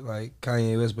shit, like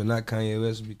Kanye West, but not Kanye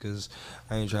West because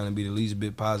I ain't trying to be the least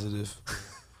bit positive.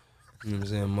 You know what I'm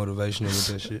saying? Motivational with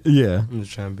that shit. Yeah. I'm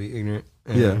just trying to be ignorant.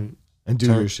 And do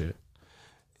your shit.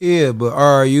 Yeah, but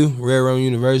RRU, Railroad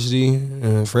University,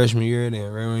 freshman year,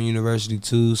 then Railroad University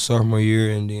 2, sophomore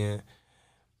year, and then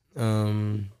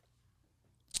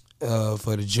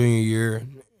for the junior year,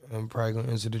 I'm probably going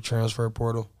to enter the transfer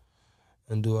portal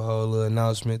and do a whole little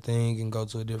announcement thing and go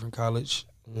to a different college,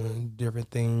 different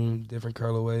theme, different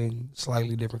colorway,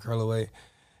 slightly different colorway,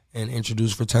 and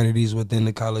introduce fraternities within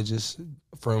the colleges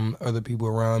from other people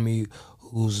around me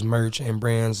whose merch and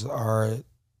brands are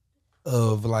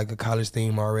of like a college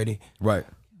theme already. Right.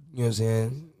 You know what I'm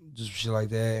saying? Just shit like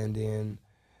that. And then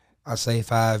I say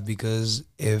 5 because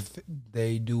if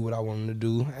they do what I want them to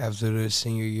do after the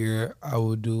senior year, I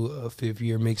will do a 5th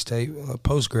year mixtape, a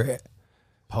post-grad.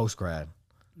 Post-grad.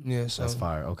 Yeah, so that's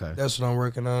fire. Okay. That's what I'm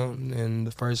working on. And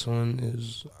the first one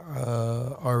is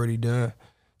already done.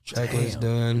 Track list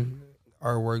done.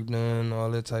 artwork done,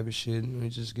 all that type of shit. We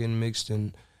just getting mixed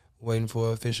and waiting for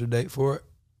an official date for it.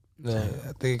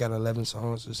 I think it got 11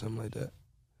 songs or something like that.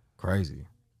 Crazy.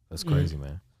 That's crazy,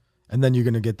 man. And then you're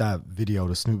going to get that video.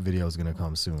 The Snoop video is going to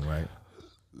come soon, right?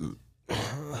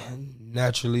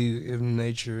 Naturally, if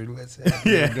nature lets it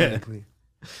happen organically.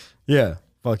 Yeah.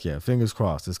 Fuck yeah. Fingers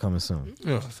crossed. It's coming soon.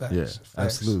 Facts. Yeah, facts.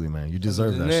 absolutely, man. You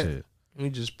deserve that shit. We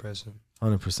just pressing.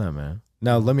 100%, man.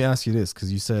 Now, let me ask you this,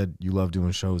 because you said you love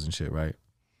doing shows and shit, right?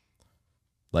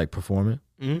 Like performing?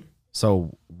 Mm-hmm.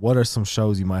 So what are some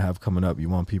shows you might have coming up you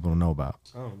want people to know about?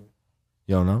 I don't know.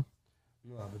 You don't know?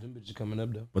 No, but them bitches coming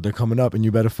up, though. But they're coming up, and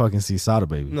you better fucking see Sada,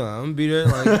 baby. No, I'm gonna be there.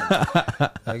 Like,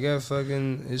 I got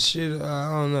fucking, it's shit, I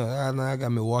don't know. I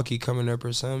got Milwaukee coming up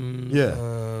or something.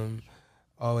 Yeah.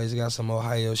 Always got some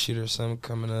Ohio shit or something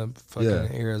coming up.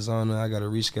 Fucking Arizona. I got a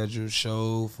rescheduled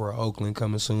show for Oakland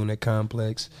coming soon at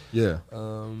Complex. Yeah.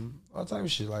 All type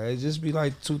of shit. Like, it just be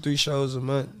like 2-3 shows a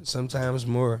month, sometimes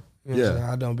more. You know what I'm saying?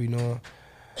 I don't be knowing.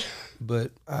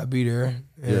 But I be there,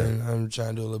 and I'm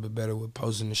trying to do a little bit better with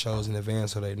posting the shows in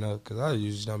advance so they know. Because I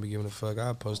usually don't be giving a fuck.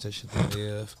 I post that shit the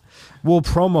day of. Well,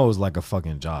 promo is like a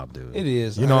fucking job, dude. It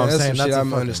is. You know what I'm that's saying? Some That's shit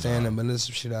I'm understanding, but that's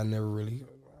some shit I never really.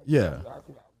 Yeah.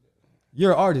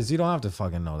 You're an artist. You don't have to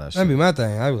fucking know that shit. That'd be my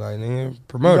thing. I be like, nigga,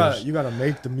 promoters. You gotta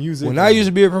make the music. When I used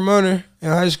to be a promoter in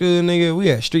high school, nigga, we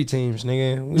had street teams,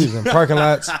 nigga. We was in parking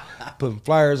lots, putting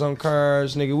flyers on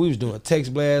cars, nigga. We was doing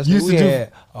text blasts. We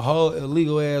had a whole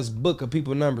illegal ass book of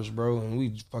people numbers, bro, and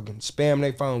we fucking spam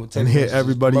their phone with text and hit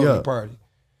everybody up. The party.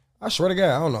 I swear to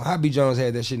God, I don't know how B. Jones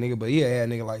had that shit, nigga, but he had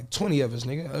nigga like 20 of us,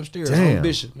 nigga, upstairs on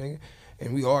Bishop, nigga,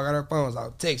 and we all got our phones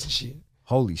out texting shit.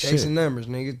 Holy shit. Texting numbers,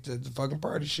 nigga, to the fucking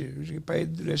party shit. We should get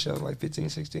paid to do that shit. I was like 15,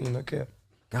 16, no cap.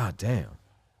 God damn.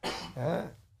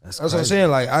 That's what I'm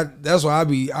saying. Like, that's why I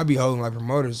be holding like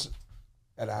promoters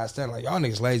at a high standard. Like, y'all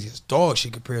niggas lazy as dog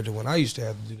shit compared to when I used to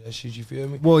have to do that shit, you feel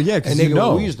me? Well, yeah, because nigga,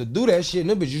 when we used to do that shit,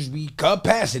 them bitches used to be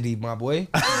capacity, my boy.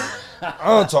 I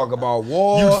don't talk about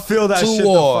wall you feel that to shit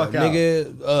wall, the fuck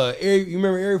nigga. You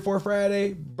remember Area 4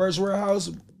 Friday, Burst Warehouse,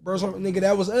 nigga,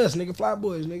 that was us, nigga, Fly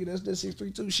Boys, nigga, that's that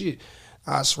 632 shit.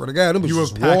 I swear to God, them you were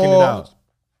bitches packing wall. it out.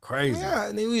 Crazy.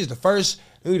 Yeah, nigga, we was the first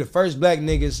black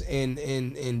niggas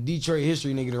in Detroit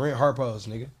history, nigga, to rent Harpo's,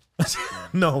 nigga.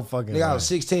 No fucking Nigga, I was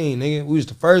 16, nigga. We was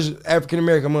the first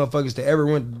African-American motherfuckers to ever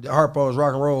went to Harpo's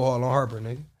Rock and Roll Hall on Harper,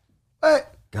 nigga.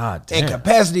 What? God damn. And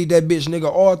capacity, that bitch,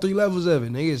 nigga, all 3 levels of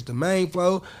it, nigga. It's the main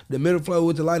floor, the middle floor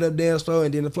with the light up dance floor,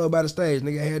 and then the floor by the stage.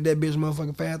 Nigga, had that bitch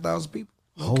motherfucking 5,000 people.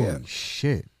 Holy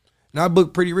shit. And I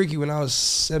booked Pretty Ricky when I was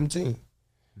 17.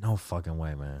 No fucking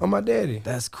way, man. On my daddy.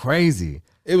 That's crazy.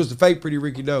 It was the fake Pretty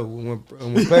Ricky though.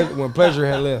 When Pleasure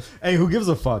had left. Hey, who gives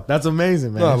a fuck? That's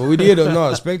amazing, man. No, but we did.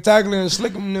 No, Spectacular and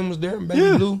Slick and them was there. And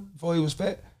Baby Blue before he was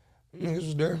fat. Niggas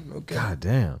was there. Okay. God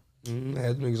damn.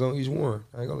 Had niggas on each one.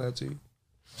 I ain't gonna lie to you.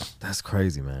 That's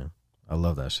crazy, man. I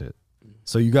love that shit.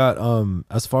 So you got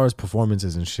as far as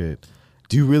performances and shit,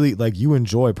 do you really like you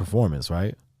enjoy performance,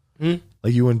 right?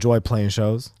 Like you enjoy playing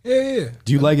shows? Yeah.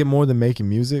 Do you like it more than making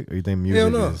music, or you think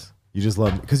music is? You just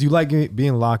love because you like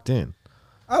being locked in.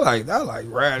 I like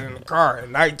riding in the car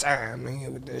at nighttime,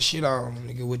 nigga, with that shit on,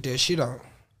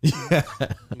 Yeah.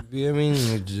 You feel me?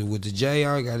 With the J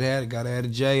on, gotta have the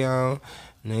J on,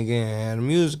 nigga, and had the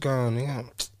music on, nigga.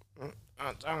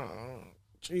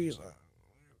 Jeez.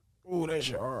 Ooh, that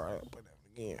shit hard. I'll put that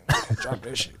again. Drop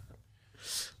that shit.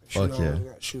 Fuck yeah.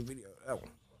 Got shoot video of that one.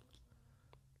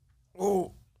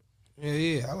 Oh,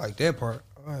 yeah, I like that part.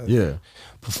 Yeah,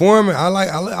 performing. I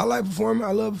like performing.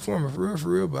 I love performing for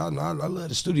real. But I love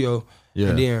the studio. Yeah,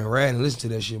 and then ride and listen to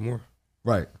that shit more.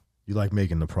 Right. You like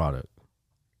making the product,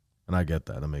 and I get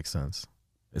that. That makes sense.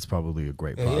 It's probably a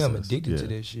great process. Yeah, I'm addicted to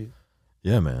that shit.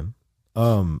 Yeah, man.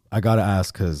 I gotta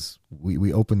ask because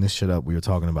we opened this shit up. We were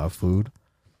talking about food,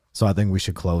 so I think we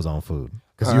should close on food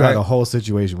because you had a whole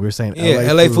situation. We were saying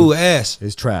LA food ass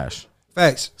is trash.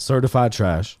 Facts. Certified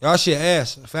trash. Y'all shit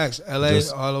ass. Facts. LA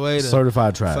just all the way to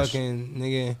certified trash. Fucking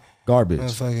nigga. Garbage.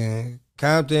 Motherfucking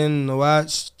Compton, the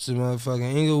Watts, to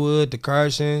motherfucking Inglewood, to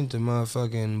Carson, to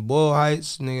motherfucking Boyle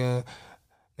Heights, nigga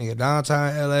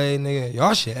downtown LA, nigga.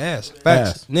 Y'all shit ass.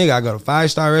 Facts. Nigga, I go to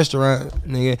 5-star restaurant,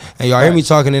 nigga. And y'all hear me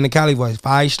talking in the Cali voice.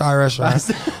 5-star restaurant.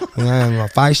 Yeah,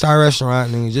 5-star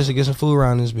restaurant, nigga, just to get some food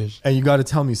around this bitch. And you gotta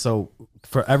tell me, so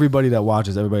for everybody that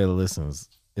watches, everybody that listens,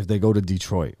 if they go to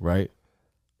Detroit, right?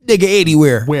 Nigga,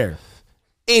 anywhere. Where?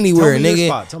 Anywhere, nigga.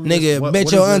 Nigga,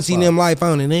 bet your auntie them life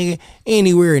on it, nigga.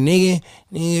 Anywhere, nigga.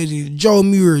 Nigga, Joe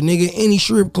Muir, nigga. Any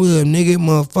strip club, nigga.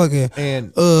 Motherfucking.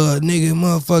 And nigga,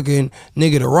 motherfucking.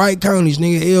 Nigga, the Wright counties,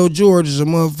 nigga. L. George's a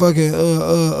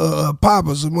motherfucking.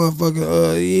 Papa's a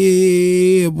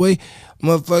motherfucking. Yeah, boy.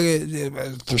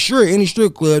 Motherfucker, for sure, any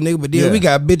strip club, nigga. But then we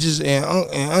got bitches and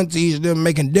aunties them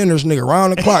making dinners, nigga,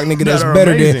 round the clock, nigga. That's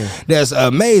better amazing. That's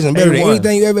amazing, better than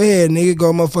anything you ever had, nigga.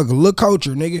 Go motherfucker, look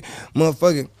culture, nigga.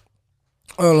 Motherfucker.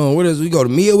 Hold on, what is we go to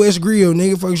Midwest Grill,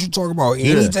 nigga? Fuck you talk about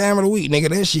any time of the week, nigga.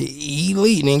 That shit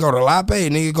elite. Nigga, go to La Pe,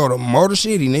 nigga. Go to Motor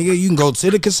City, nigga. You can go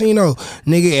to the casino,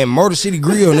 nigga, and Motor City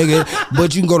Grill, nigga.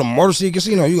 But you can go to Motor City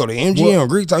Casino. You go to MGM,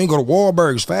 Greek Town. You go to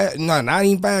Wahlburgers, not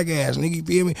even Fat Gas, nigga. You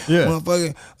feel me? Yeah.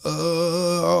 Motherfucker.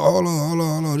 Hold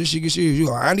on. This shit get serious. You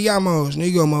go Andiamo's, nigga.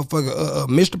 You go motherfucker.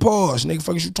 Mr. Paws, nigga.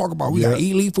 Fuck you talk about? We got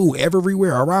elite food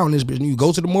everywhere around this bitch. You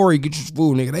go to the Maury, get you some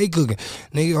food, nigga. They cooking,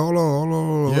 nigga. Hold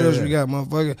on. What else we got,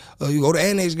 motherfucker? You go to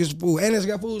Annex, get some food. Annex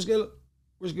got food, Skilla?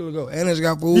 Where Skilla go? Annex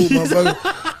got food, motherfucker.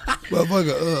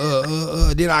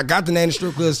 Then I got the name of the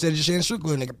strip club instead of just saying strip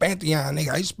club, nigga. Pantheon, nigga.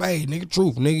 Ice Spade, nigga.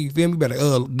 Truth, nigga. You feel me? Better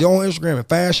go on Instagram and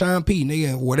find Sean P,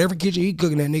 nigga. Whatever kitchen he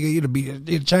cooking that, nigga,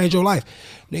 it'll change your life.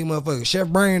 Nigga, motherfucker. Chef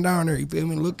Brian down there, you feel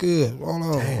me? Look good. Hold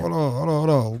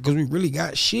on. Because we really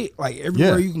got shit. Like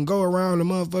everywhere you can go around the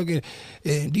motherfucking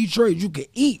in Detroit, you can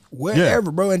eat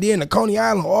wherever, bro. And then the Coney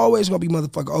Island always gonna be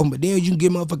motherfucking open. But then you can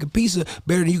get motherfucking pizza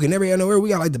better than you can never have nowhere. We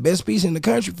got like the best pizza in the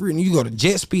country for it. And you go to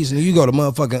Jet's Pizza, and you go to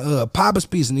motherfucking Papa's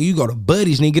Pizza, and you go to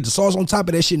Buddy's, and you get the sauce on top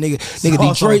of that shit, nigga.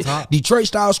 Detroit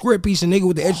style square pizza, nigga,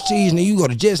 with the extra cheese, and then you go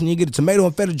to Jet's, and you get a tomato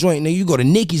and feta joint, and then you go to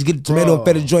Nikki's, get the tomato and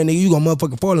feta joint, nigga. You gonna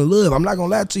motherfucking fall in love. I'm not gonna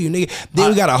lie to you, nigga. Then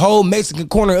we got a whole Mexican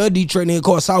corner of Detroit, nigga,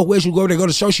 called Southwest. You go over there, go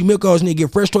to Shoshi Milkos, nigga,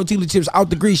 get fresh tortilla chips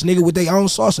out the grease, nigga, with their own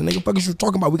sauce, and nigga, fuck is you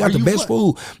talking about? We got the best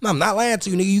food. No, I'm not lying to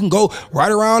you, nigga. You can go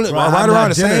right around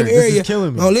the same area.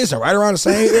 No, listen, right around the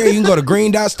same area. You can go to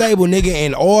Green Dot Stable, nigga,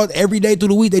 and every day through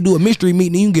the week they do a mystery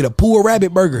meat, and you can get a pool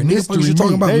rabbit burger. Nigga, fuck is you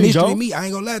talking about? Mystery meat. I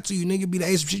ain't gonna lie to you, nigga. Be the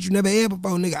some shit you never had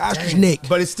before, nigga. Ostrich neck.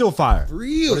 But it's still fire. For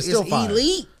real. It's still fire.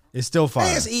 Elite. It's still fire.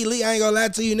 Man, it's elite. I ain't gonna lie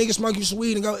to you, nigga. Smoke you some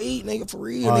weed and go eat, nigga, for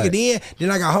real, nigga. Then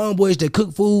I got homeboys that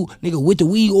cook food, nigga, with the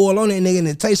weed oil on it, nigga, and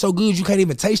it tastes so good you can't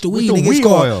even taste the weed,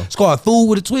 nigga. It's called food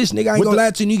with a twist, nigga. I ain't gonna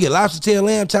lie to you. You get lobster tail,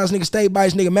 lamb chops, nigga, steak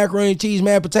bites, nigga, macaroni and cheese,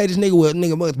 mashed potatoes,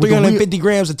 nigga, with 350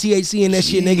 grams of THC in that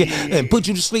shit, nigga, and put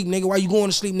you to sleep, nigga. While you going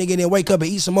to sleep, nigga, and then wake up and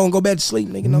eat some more and go back to sleep,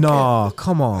 nigga. No,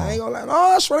 come on. I ain't gonna lie. No,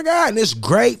 I swear to God, and it's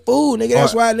great food, nigga.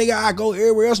 That's why, nigga, I go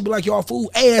everywhere else and be like, y'all food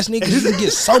ass, nigga. You can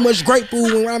get so much great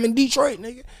food when I'm in Detroit,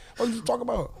 nigga. What you talking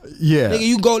about? Yeah. Nigga,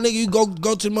 you go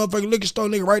to the motherfucking liquor store,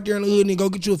 nigga, right there in the hood, nigga, go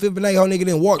get you a 58 hoe, nigga,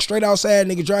 then walk straight outside,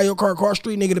 nigga, drive your car across the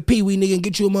street, nigga, to Pee Wee, nigga, and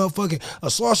get you a motherfucking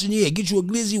a sausage, get you a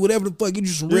glizzy, whatever the fuck, get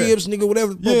you some ribs, nigga,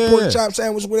 whatever the fuck, pork chop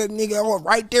sandwich, whatever, nigga, all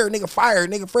right there, nigga, fire,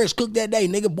 nigga, fresh, cooked that day,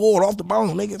 nigga, boiled off the bone,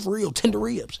 nigga, for real, tender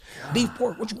ribs, beef,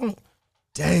 pork, what you want?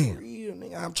 Damn. Real,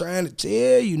 nigga, I'm trying to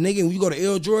tell you, nigga, when you go to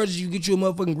L. George's, you get you a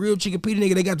motherfucking grilled chicken pita,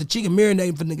 nigga, they got the chicken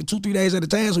marinating for nigga 2-3 days at a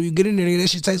time, so you get in there, nigga, that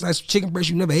shit tastes like some chicken breast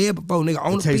you never had before, nigga,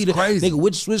 on the pita, crazy. Nigga,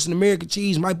 with Swiss and American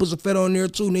cheese, might put some feta on there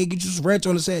too, nigga, get you some ranch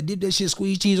on the side, dip that shit,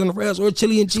 squeeze cheese on the fries, or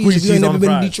chili and cheese if you ain't never been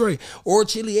in Detroit, or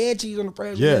chili and cheese on the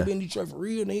fries if you ain't been in Detroit, for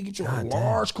real, nigga, get you a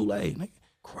large Kool-Aid, nigga.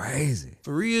 Crazy.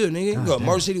 For real, nigga. You got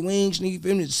Motor City Wings, nigga,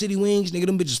 feel me? City Wings, nigga,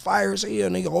 them bitches fire as hell,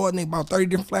 nigga, all nigga, about 30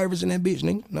 different flavors in that bitch,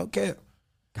 nigga, no cap.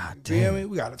 God damn. Me?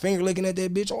 We got a finger licking at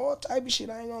that bitch, all type of shit.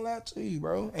 I ain't gonna lie to you,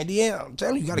 bro. And then I'm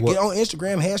telling you, you gotta get on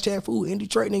Instagram, hashtag food in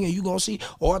Detroit, nigga. You gonna see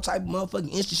all type of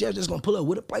motherfucking instant chefs that's gonna pull up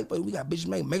with a plate. But we got bitches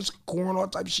make Mexican corn, all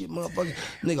type of shit, motherfucking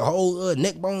nigga, whole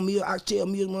neck bone meal, oxtail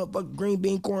meal, motherfucking green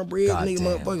bean cornbread, nigga,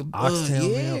 motherfucking oxtail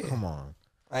meal. Come on.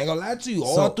 I ain't gonna lie to you.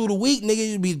 All through the week,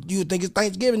 nigga, you would think it's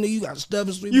Thanksgiving, nigga. You got stuff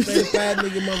and sweet potato pie,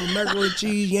 nigga, motherfucking macaroni and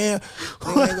cheese, Nigga,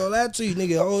 I ain't gonna lie to you,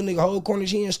 nigga, whole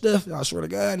Cornish hen stuff. I swear to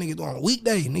God, nigga, on a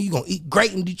weekday, nigga, you gonna eat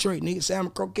great in Detroit, nigga.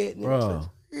 Salmon croquette, nigga. Bro.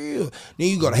 Yeah. Then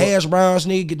you go to hash browns,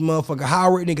 nigga, get the motherfucking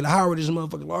Howard, nigga. The Howard is a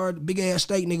motherfucking large, big ass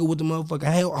steak, nigga, with the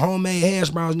motherfucking homemade hash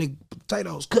browns, nigga.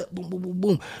 Potatoes cut, boom, boom, boom,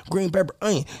 boom. Green pepper,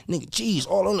 onion, nigga, cheese,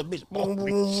 all on the bitch, boom, boom,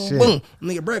 boom, boom.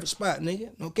 Nigga, breakfast spot, nigga.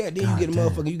 Okay, then you get a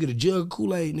motherfucker, you get a jug of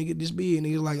Kool-Aid, nigga, this big,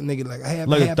 nigga, like a half,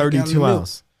 like a 32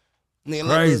 ounce. Nigga,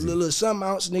 like a little some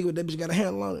ounce, nigga, that bitch got a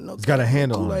handle on it. No, it's got a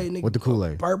handle on it. Nigga, with the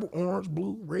Kool-Aid. Purple, orange,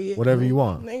 blue, red. Whatever you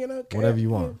want. Nigga, no cap, whatever you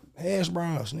want. Hash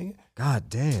browns, nigga. God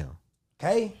damn.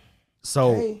 Okay.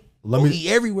 So let me eat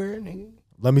everywhere, nigga.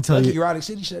 Let me tell you. Erotic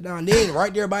City shut down. Then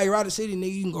right there by Erotic City,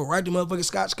 nigga, you can go right to motherfucking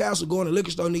Scotch Castle, go in the liquor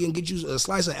store, nigga, and get you a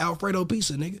slice of Alfredo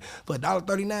pizza, nigga, for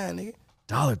 $1.39, nigga.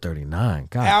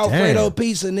 $1.39. God Alfredo damn.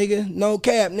 pizza, nigga. No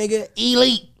cap, nigga.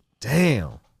 Elite.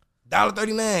 Damn.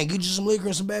 $1.39. Get you some liquor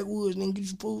and some backwoods, nigga. Get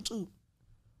you food too.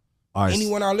 All right. Any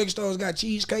one of our liquor stores got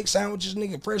cheesecake, sandwiches,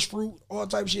 nigga, fresh fruit, all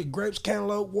type of shit, grapes,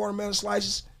 cantaloupe, watermelon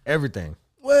slices. Everything.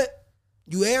 What?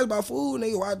 You asked about food,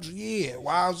 nigga.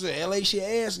 Why was the LA shit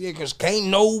ass? Yeah, because can't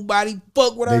nobody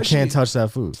fuck with our shit. They can't touch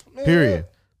that food. Man,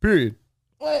 period.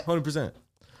 What? 100%.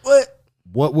 What?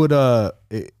 what would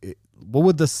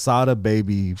the Sada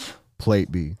Baby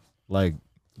plate be? Like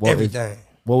Everything.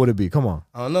 What would it be? Come on.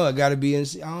 I don't know. It got to be in.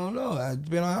 I don't know.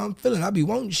 Depending on how I'm feeling. I be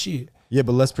wanting shit. Yeah,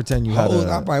 but let's pretend you had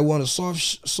I probably want a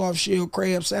soft shell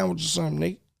crab sandwich or something,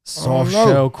 Nate. Soft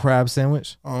shell crab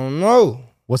sandwich? I don't know.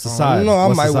 What's the side? No, I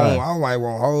might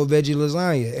want whole veggie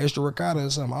lasagna, extra ricotta or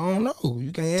something. I don't know.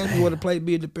 You can't ask me what the plate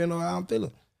be depending on how I'm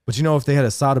feeling. But you know, if they had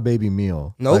a Sada Baby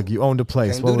meal, like you owned a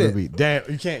place, Can't what would that. it be? Damn,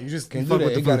 you can't. You just Can't fuck do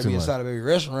with that. the It gotta food be too a much. Sada Baby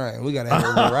restaurant. We gotta have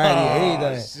a variety of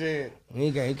everything.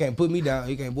 Shit. You can't put me down.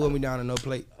 You can't boil me down in no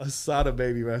plate. A Sada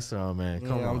Baby restaurant, man.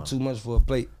 Come on. I'm too much for a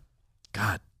plate.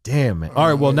 God damn, man. All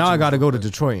right, well, now I got to go to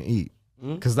Detroit and eat.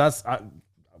 Because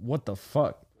what the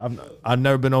fuck? I've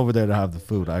never been over there to have the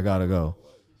food. I got to go.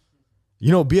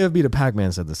 You know, BFB the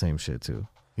Pac-Man said the same shit, too.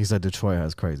 He said Detroit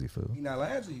has crazy food. He's not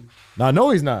lying to you. No,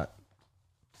 no, he's not.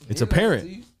 It's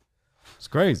apparent. It's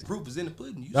crazy. Proof is in the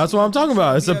pudding. That's what I'm talking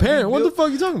about. It's apparent. What the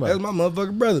fuck you talking That's about? my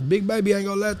motherfucking brother. Big Baby ain't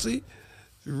gonna lie to you.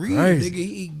 Real Crazy. nigga, he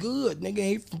eat good. Nigga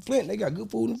ain't from Flint. They got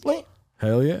good food in Flint.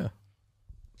 Hell yeah.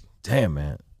 Damn,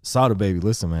 man. Sada Baby,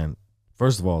 listen, man.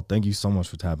 First of all, thank you so much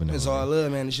for tapping in. That's with all I me.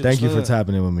 love, man. This shit Thank you fun. for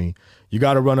tapping in with me. You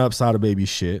got to run up Sada Baby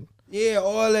shit. Yeah,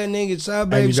 all that nigga. Sada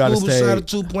And Baby, you gotta Scuba, stay- Sada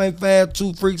 2.5,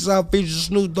 2 Freaks Out, feature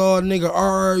Snoop Dogg, nigga,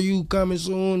 RRU coming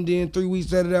soon. Then 3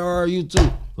 weeks after that, RRU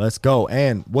too. Let's go.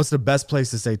 And what's the best place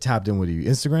to stay tapped in with you?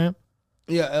 Instagram?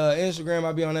 Yeah, Instagram,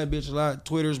 I be on that bitch a lot.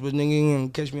 Twitters, but nigga, you can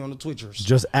catch me on the Twitters.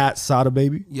 Just at Sada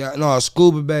Baby? Yeah, no,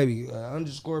 Scuba Baby,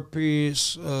 underscore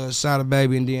periods, Sada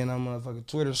Baby, and then on motherfucking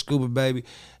Twitter, Scuba Baby.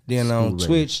 Then on Scuba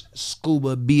Twitch,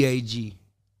 Scuba BAG.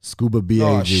 Scuba BAG.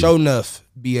 No, show enough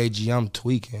BAG. I'm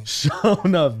tweaking. Show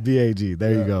enough BAG.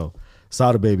 There you go.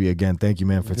 Sada Baby, again, thank you,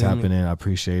 man, for tapping in. I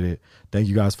appreciate it. Thank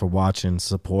you guys for watching,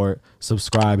 support,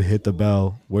 subscribe, hit the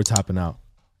bell. We're tapping out.